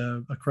 but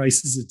a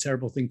crisis is a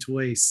terrible thing to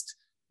waste.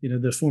 You know,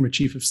 the former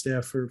chief of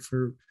staff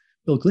for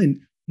Bill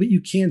Clinton. But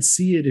you can't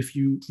see it if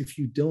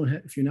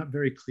you're not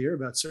very clear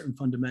about certain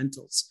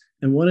fundamentals.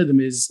 And one of them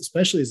is,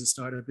 especially as a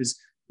startup, is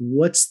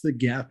what's the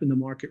gap in the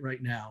market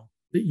right now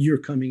that you're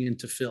coming in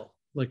to fill?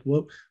 Like,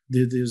 what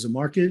there's a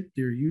market,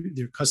 there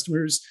are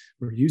customers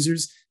or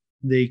users,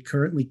 they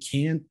currently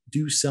can't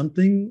do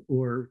something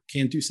or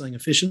can't do something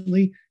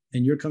efficiently,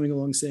 and you're coming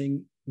along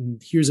saying,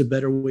 here's a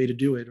better way to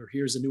do it, or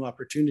here's a new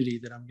opportunity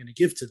that I'm going to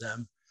give to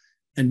them.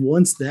 And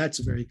once that's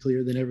very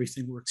clear, then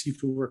everything works. You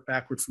can work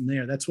backward from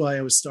there. That's why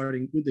I was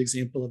starting with the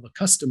example of a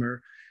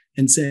customer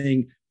and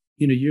saying,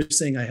 you know, you're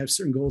saying I have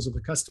certain goals of a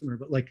customer,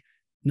 but like,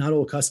 not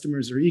all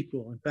customers are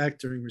equal. In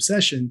fact, during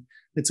recession,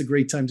 it's a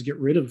great time to get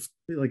rid of,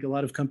 like, a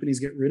lot of companies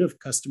get rid of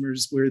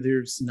customers where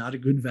there's not a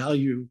good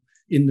value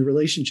in the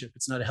relationship.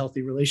 It's not a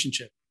healthy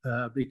relationship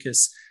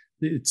because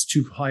it's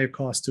too high a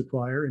cost to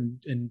acquire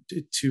and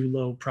too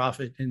low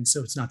profit. And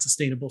so it's not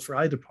sustainable for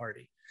either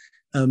party.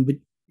 But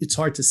it's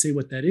hard to say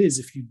what that is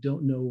if you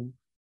don't know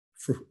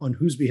on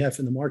whose behalf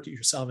in the market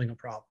you're solving a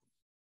problem.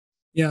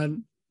 Yeah.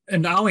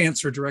 And I'll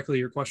answer directly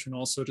your question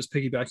also, just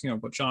piggybacking on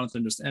what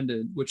Jonathan just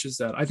ended, which is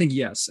that I think,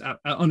 yes,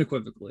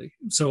 unequivocally.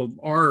 So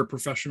our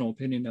professional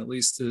opinion, at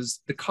least,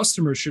 is the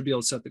customers should be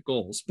able to set the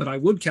goals. But I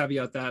would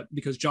caveat that,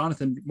 because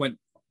Jonathan went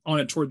on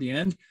it toward the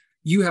end,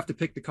 you have to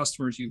pick the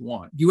customers you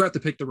want. You have to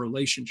pick the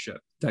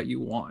relationship that you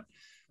want.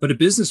 But a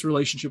business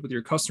relationship with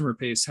your customer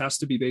base has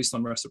to be based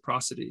on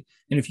reciprocity.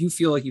 And if you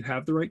feel like you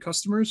have the right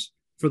customers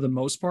for the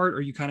most part,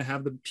 or you kind of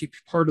have the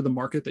part of the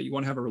market that you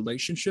want to have a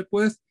relationship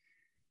with,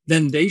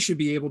 then they should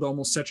be able to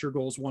almost set your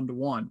goals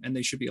one-to-one, and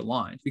they should be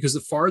aligned. Because the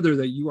farther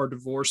that you are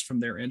divorced from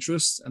their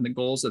interests and the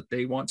goals that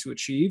they want to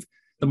achieve,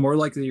 the more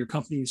likely your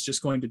company is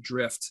just going to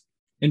drift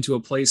into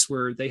a place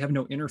where they have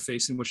no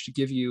interface in which to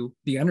give you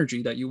the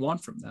energy that you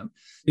want from them.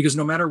 Because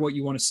no matter what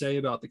you want to say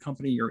about the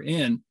company you're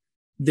in,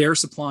 they're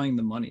supplying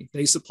the money,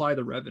 they supply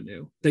the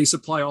revenue, they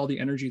supply all the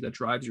energy that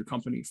drives your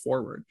company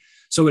forward.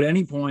 So at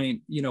any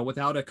point, you know,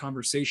 without a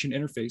conversation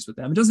interface with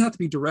them, it doesn't have to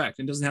be direct.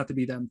 It doesn't have to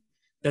be them.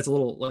 That's a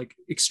little like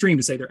extreme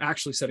to say they're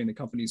actually setting the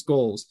company's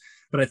goals.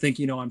 But I think,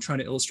 you know, I'm trying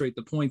to illustrate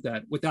the point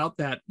that without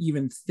that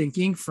even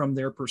thinking from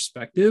their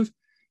perspective,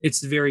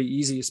 it's very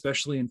easy,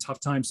 especially in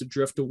tough times, to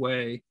drift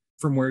away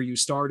from where you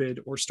started,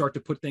 or start to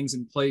put things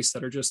in place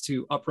that are just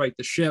to upright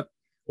the ship,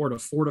 or to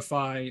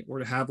fortify, or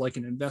to have like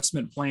an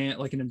investment plan,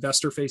 like an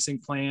investor facing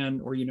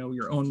plan, or, you know,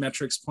 your own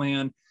metrics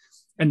plan.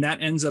 And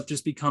that ends up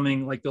just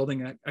becoming like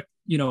building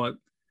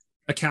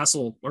a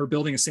castle, or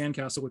building a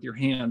sandcastle with your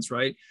hands,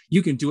 right?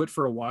 You can do it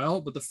for a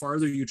while, but the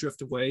farther you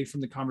drift away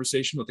from the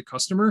conversation with the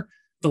customer,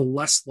 the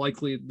less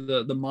likely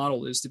the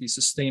model is to be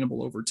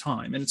sustainable over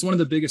time. And it's one of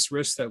the biggest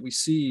risks that we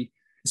see,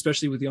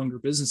 especially with younger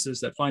businesses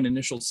that find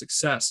initial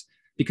success,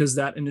 because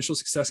that initial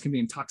success can be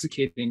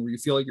intoxicating, where you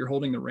feel like you're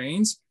holding the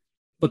reins,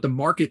 but the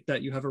market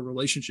that you have a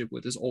relationship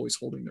with is always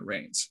holding the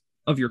reins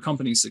of your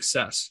company's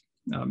success,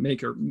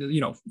 make or,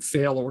 you know,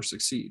 fail or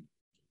succeed.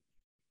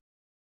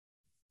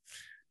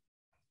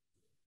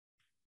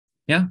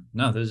 Yeah,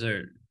 no, those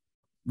are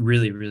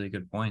really, really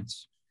good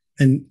points.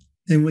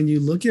 And when you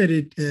look at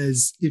it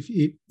as if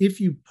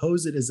you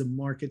pose it as a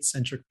market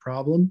centric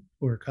problem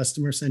or a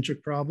customer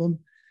centric problem,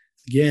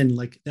 again,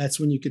 like that's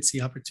when you could see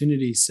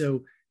opportunities.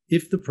 So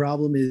if the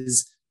problem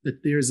is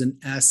that there's an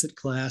asset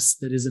class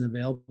that isn't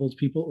available to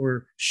people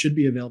or should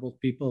be available to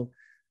people,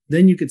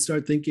 then you could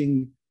start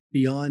thinking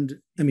beyond.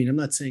 I mean, I'm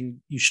not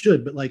saying you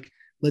should, but like,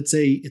 let's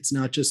say it's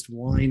not just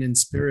wine and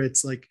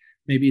spirits, like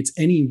maybe it's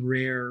any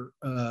rare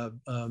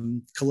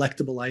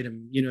collectible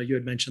item. You know, you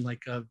had mentioned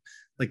like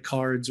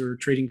cards or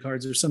trading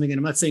cards or something. And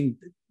I'm not saying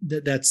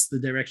that that's the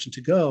direction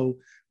to go,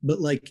 but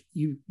like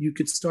you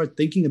could start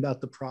thinking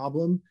about the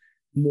problem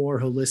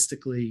more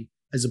holistically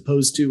as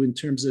opposed to in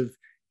terms of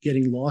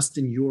getting lost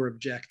in your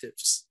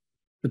objectives.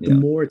 But the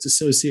more it's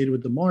associated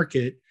with the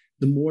market,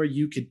 the more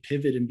you could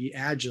pivot and be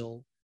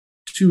agile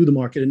to the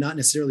market and not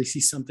necessarily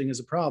see something as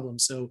a problem.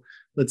 So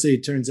let's say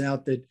it turns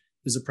out that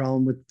there's a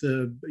problem with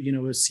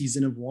a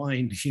season of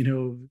wine,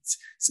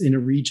 it's in a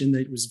region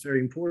that was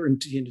very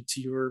important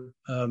to your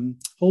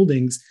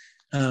holdings.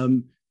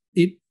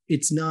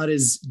 It's not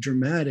as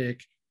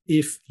dramatic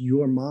if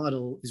your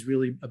model is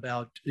really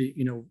about,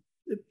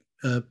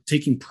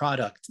 taking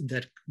product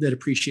that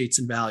appreciates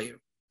in value,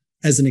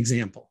 as an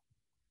example.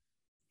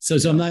 So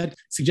I'm not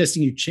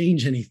suggesting you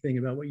change anything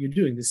about what you're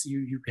doing.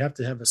 You have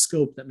to have a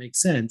scope that makes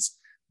sense.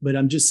 But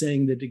I'm just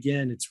saying that,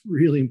 again, it's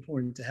really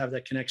important to have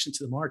that connection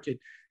to the market.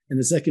 And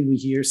the second we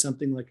hear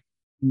something like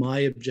my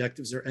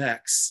objectives are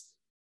X,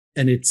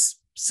 and it's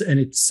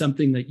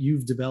something that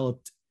you've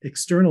developed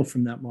external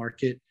from that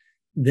market,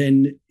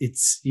 then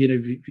it's,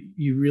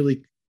 you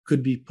really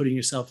could be putting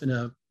yourself in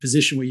a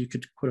position where you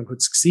could quote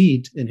unquote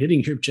succeed in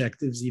hitting your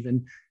objectives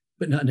even,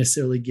 but not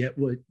necessarily get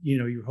what,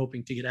 you're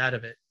hoping to get out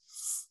of it.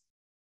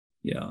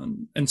 Yeah.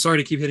 And sorry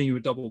to keep hitting you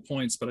with double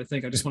points, but I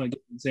think I just want to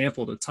give an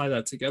example to tie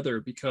that together,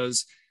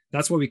 because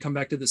that's why we come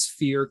back to this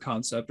fear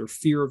concept or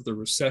fear of the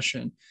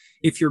recession.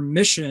 If your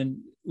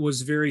mission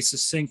was very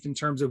succinct in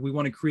terms of we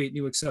want to create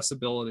new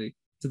accessibility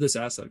to this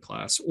asset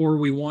class, or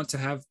we want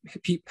to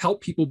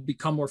help people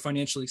become more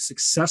financially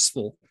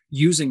successful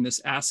using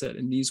this asset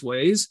in these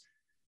ways,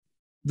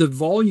 the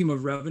volume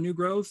of revenue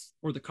growth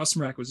or the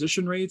customer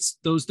acquisition rates,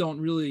 those don't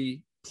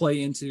really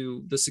play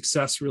into the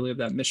success really of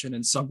that mission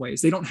in some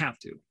ways. They don't have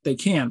to. They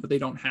can, but they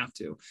don't have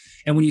to.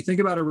 And when you think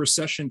about a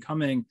recession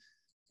coming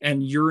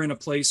and you're in a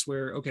place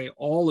where, okay,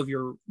 all of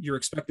your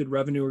expected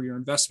revenue or your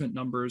investment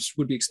numbers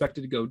would be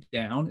expected to go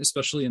down,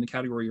 especially in the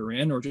category you're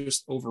in, or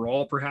just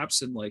overall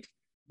perhaps in like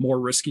more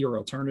risky or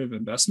alternative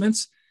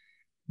investments,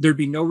 there'd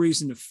be no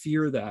reason to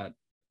fear that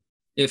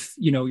if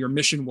your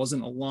mission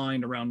wasn't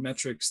aligned around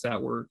metrics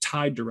that were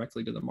tied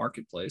directly to the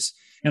marketplace.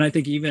 And I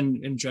think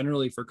even in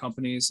generally for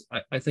companies,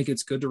 I think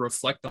it's good to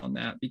reflect on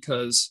that,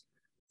 because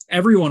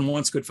everyone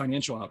wants good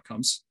financial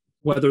outcomes,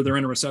 whether they're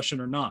in a recession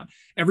or not.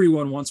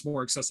 Everyone wants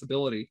more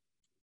accessibility.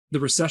 The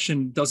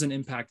recession doesn't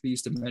impact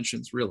these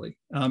dimensions really,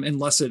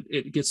 unless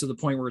it gets to the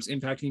point where it's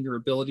impacting your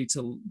ability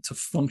to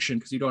function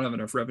because you don't have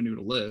enough revenue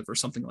to live or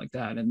something like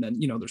that. And then,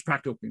 there's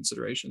practical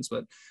considerations,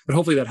 but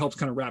hopefully that helps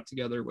kind of wrap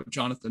together what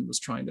Jonathan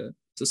was trying to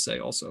say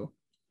also.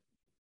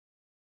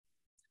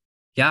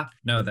 Yeah,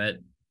 no, that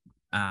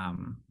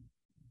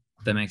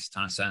makes a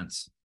ton of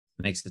sense.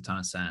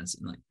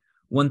 And like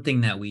one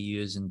thing that we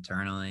use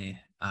internally,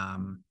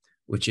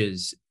 which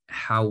is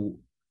how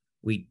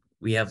we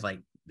have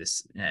like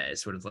this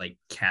sort of like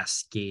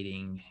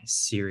cascading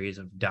series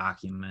of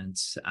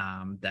documents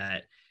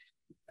that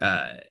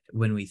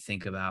when we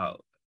think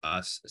about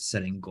us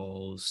setting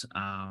goals,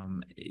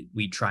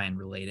 we try and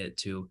relate it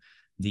to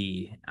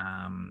the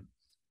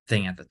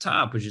thing at the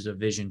top, which is a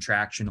vision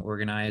traction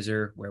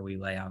organizer, where we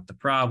lay out the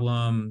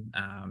problem,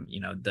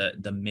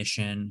 the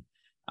mission.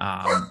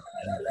 And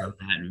from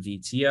that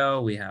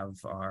VTO, we have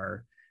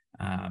our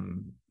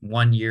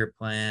 1 year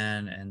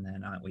plan, and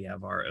then we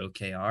have our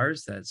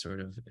OKRs that sort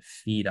of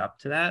feed up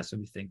to that. So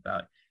we think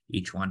about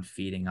each one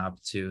feeding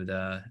up to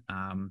the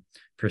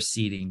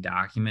preceding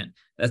document.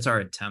 That's our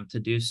attempt to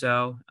do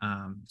so.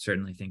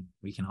 Certainly think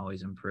we can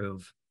always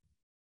improve.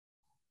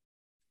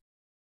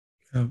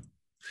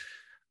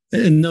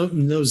 And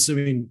those, I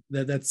mean,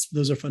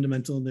 those are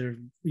fundamental. They're,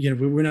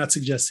 we're not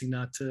suggesting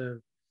not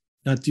do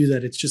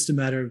that. It's just a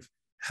matter of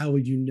how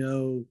would you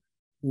know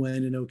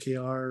when an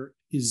OKR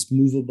is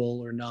movable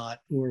or not,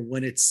 or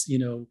when it's,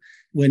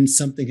 when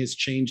something has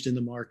changed in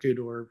the market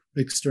or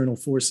external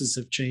forces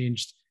have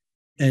changed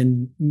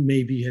and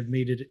maybe have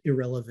made it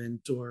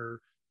irrelevant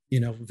or,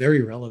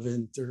 very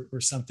relevant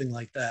or something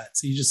like that.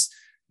 So you just,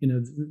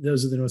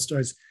 those are the North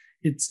Stars.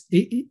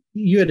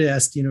 You had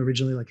asked,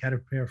 originally, like how to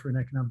prepare for an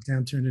economic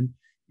downturn. And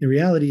the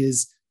reality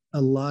is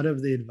a lot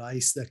of the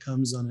advice that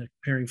comes on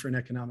preparing for an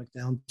economic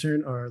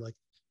downturn are like,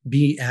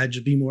 be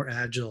agile, be more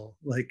agile.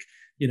 Like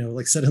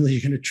suddenly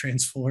you're going to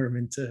transform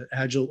into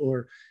agile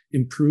or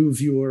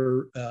improve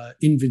your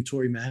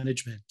inventory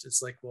management.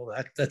 It's like, well,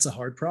 that's a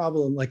hard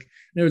problem. Like,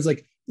 in other words,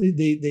 like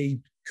they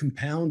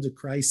compound the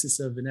crisis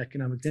of an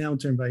economic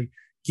downturn by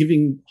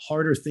giving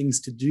harder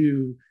things to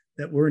do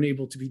that weren't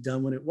able to be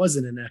done when it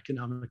wasn't an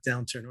economic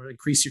downturn, or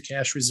increase your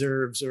cash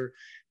reserves or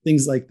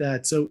things like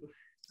that. So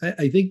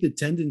I think the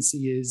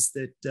tendency is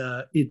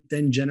that it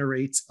then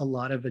generates a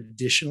lot of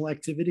additional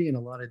activity and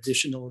a lot of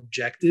additional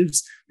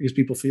objectives because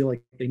people feel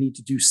like they need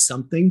to do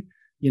something,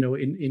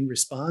 in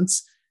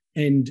response.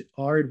 And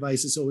our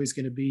advice is always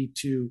going to be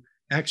to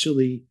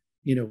actually,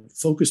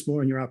 focus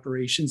more on your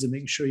operations and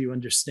making sure you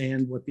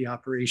understand what the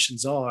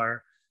operations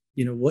are,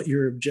 what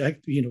your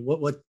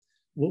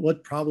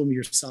what problem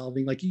you're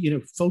solving. Like,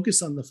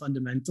 focus on the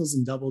fundamentals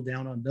and double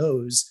down on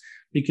those,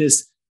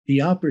 because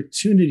the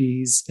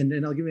opportunities, and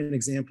then I'll give you an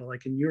example,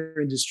 like in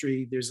your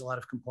industry, there's a lot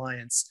of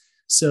compliance.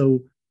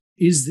 So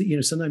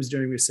sometimes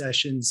during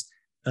recessions,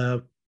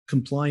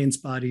 compliance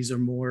bodies are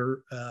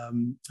more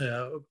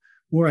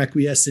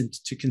acquiescent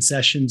to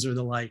concessions or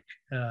the like.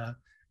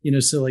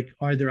 So like,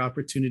 are there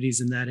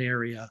opportunities in that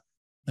area?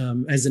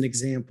 As an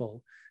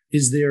example,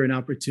 is there an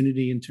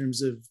opportunity in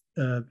terms of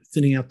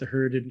thinning out the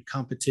herd in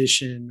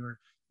competition or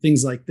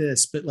things like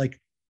this? But like,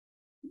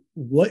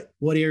 what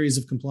areas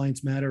of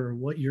compliance matter, or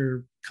what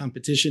your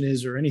competition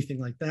is, or anything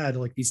like that,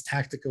 like these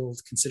tactical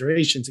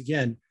considerations,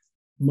 again,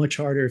 much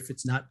harder if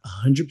it's not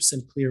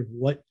 100% clear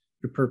what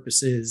your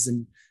purpose is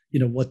and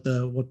what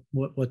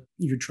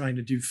you're trying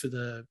to do for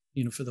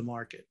the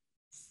market.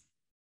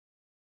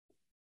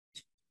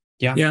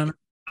 Yeah.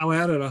 I'll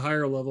add at a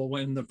higher level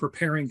when the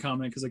preparing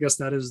comment, because I guess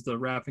that is the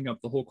wrapping up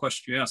the whole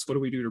question you asked. What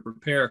do we do to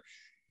prepare?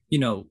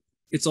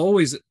 It's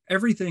always,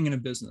 everything in a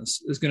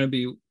business is going to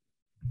be,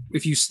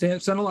 if you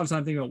spend a lot of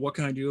time thinking about what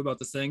can I do about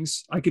the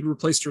things, I could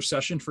replace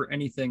recession for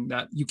anything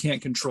that you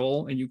can't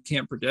control and you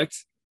can't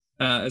predict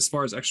as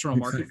far as external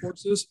market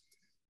forces.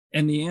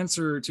 And the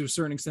answer to a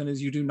certain extent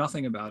is you do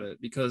nothing about it,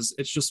 because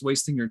it's just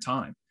wasting your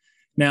time.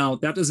 Now,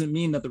 that doesn't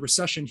mean that the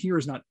recession here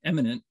is not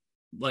imminent,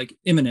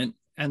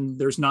 and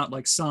there's not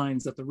like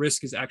signs that the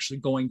risk is actually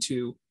going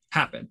to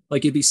happen.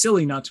 Like, it'd be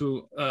silly not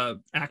to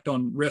act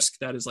on risk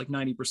that is like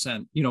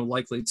 90%,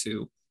 likely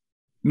to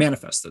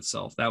manifest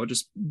itself.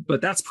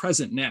 But that's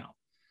present now.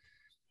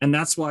 And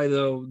that's why,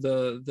 though,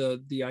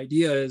 the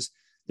idea is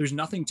there's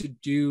nothing to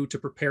do to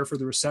prepare for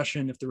the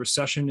recession if the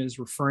recession is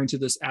referring to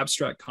this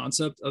abstract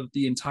concept of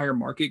the entire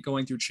market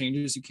going through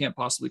changes you can't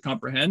possibly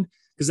comprehend,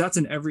 because that's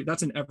an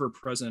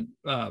ever-present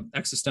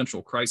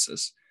existential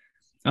crisis.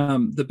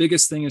 The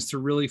biggest thing is to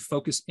really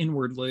focus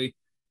inwardly,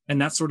 and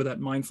that's sort of that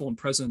mindful and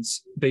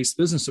presence-based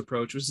business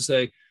approach, was to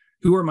say,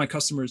 who are my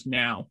customers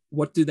now?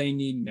 What do they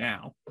need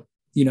now?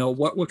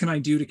 What can I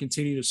do to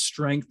continue to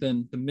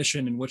strengthen the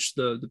mission in which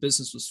the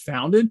business was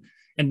founded?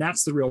 And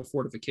that's the real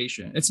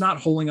fortification. It's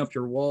not holding up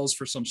your walls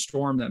for some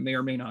storm that may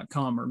or may not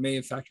come, or may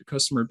affect your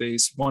customer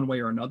base one way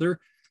or another.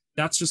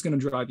 That's just going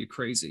to drive you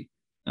crazy.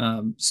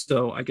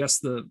 So I guess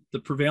the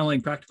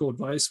prevailing practical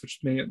advice, which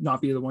may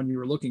not be the one you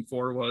were looking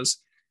for, was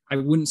I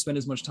wouldn't spend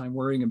as much time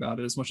worrying about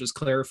it as much as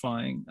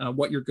clarifying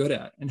what you're good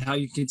at and how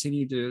you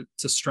continue to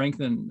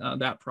strengthen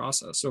that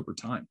process over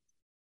time.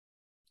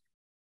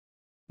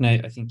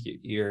 And I think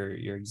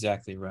you're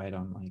exactly right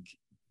on, like,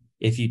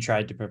 if you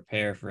tried to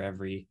prepare for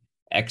every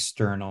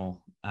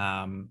external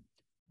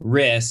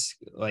risk,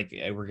 like,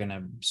 we're going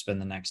to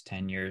spend the next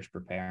 10 years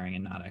preparing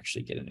and not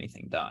actually get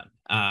anything done,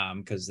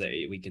 because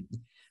we could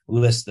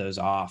list those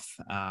off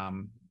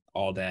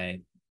all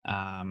day.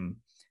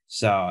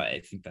 So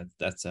I think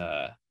that's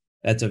a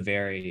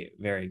very,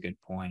 very good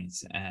point.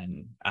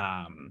 And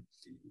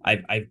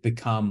I've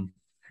become,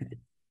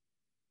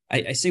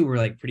 I say we're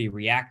like pretty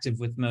reactive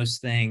with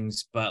most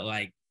things, but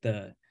like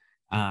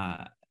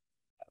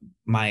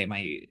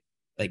my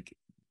like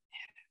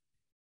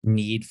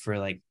need for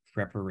like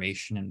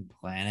preparation and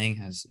planning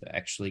has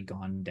actually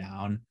gone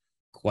down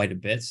quite a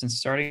bit since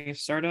starting a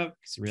startup,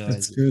 because I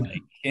realized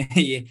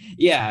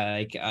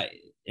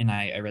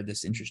I read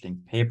this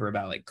interesting paper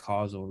about like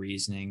causal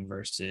reasoning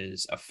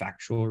versus a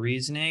factual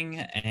reasoning,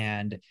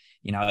 and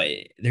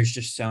there's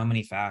just so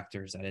many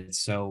factors that it's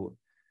so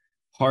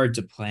hard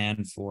to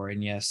plan for.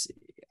 And yes,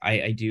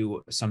 I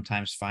do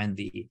sometimes find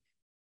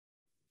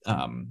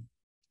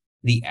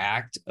the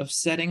act of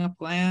setting a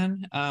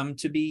plan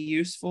to be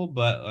useful,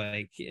 but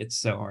like, it's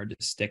so hard to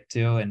stick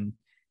to. And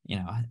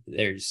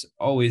there's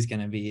always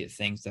going to be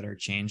things that are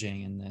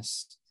changing in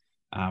this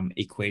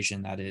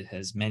equation, that it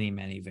has many,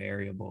 many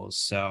variables.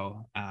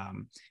 So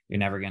you're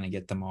never going to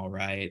get them all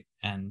right.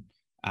 And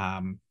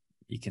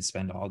you can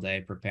spend all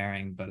day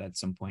preparing, but at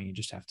some point you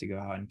just have to go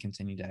out and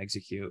continue to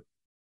execute.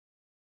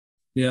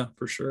 Yeah,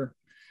 for sure.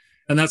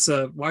 And that's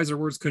wiser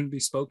words couldn't be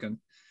spoken.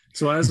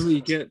 So as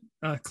we get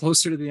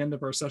closer to the end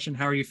of our session,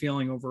 how are you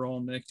feeling overall,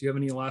 Nick? Do you have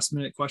any last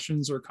minute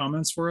questions or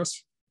comments for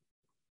us?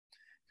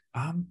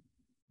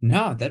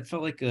 No, that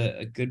felt like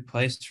a good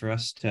place for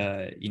us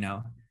to,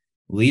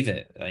 leave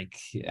it. Like,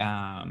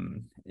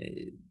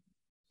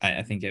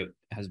 I think it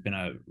has been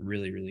a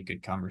really, really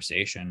good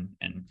conversation,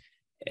 and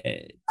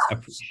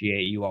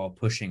appreciate you all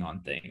pushing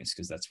on things,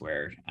 because that's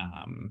where,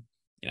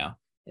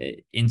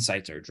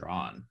 insights are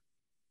drawn.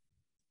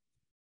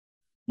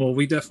 Well,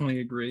 we definitely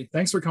agree.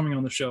 Thanks for coming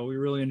on the show. We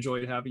really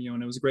enjoyed having you,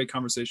 and it was a great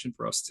conversation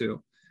for us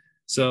too.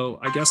 So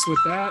I guess with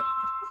that,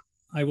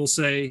 I will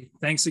say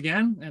thanks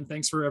again, and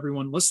thanks for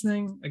everyone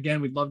listening. Again,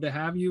 we'd love to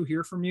have you,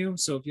 hear from you.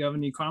 So if you have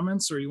any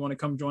comments or you want to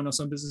come join us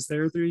on Business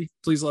Therapy,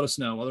 please let us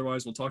know.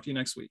 Otherwise, we'll talk to you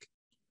next week.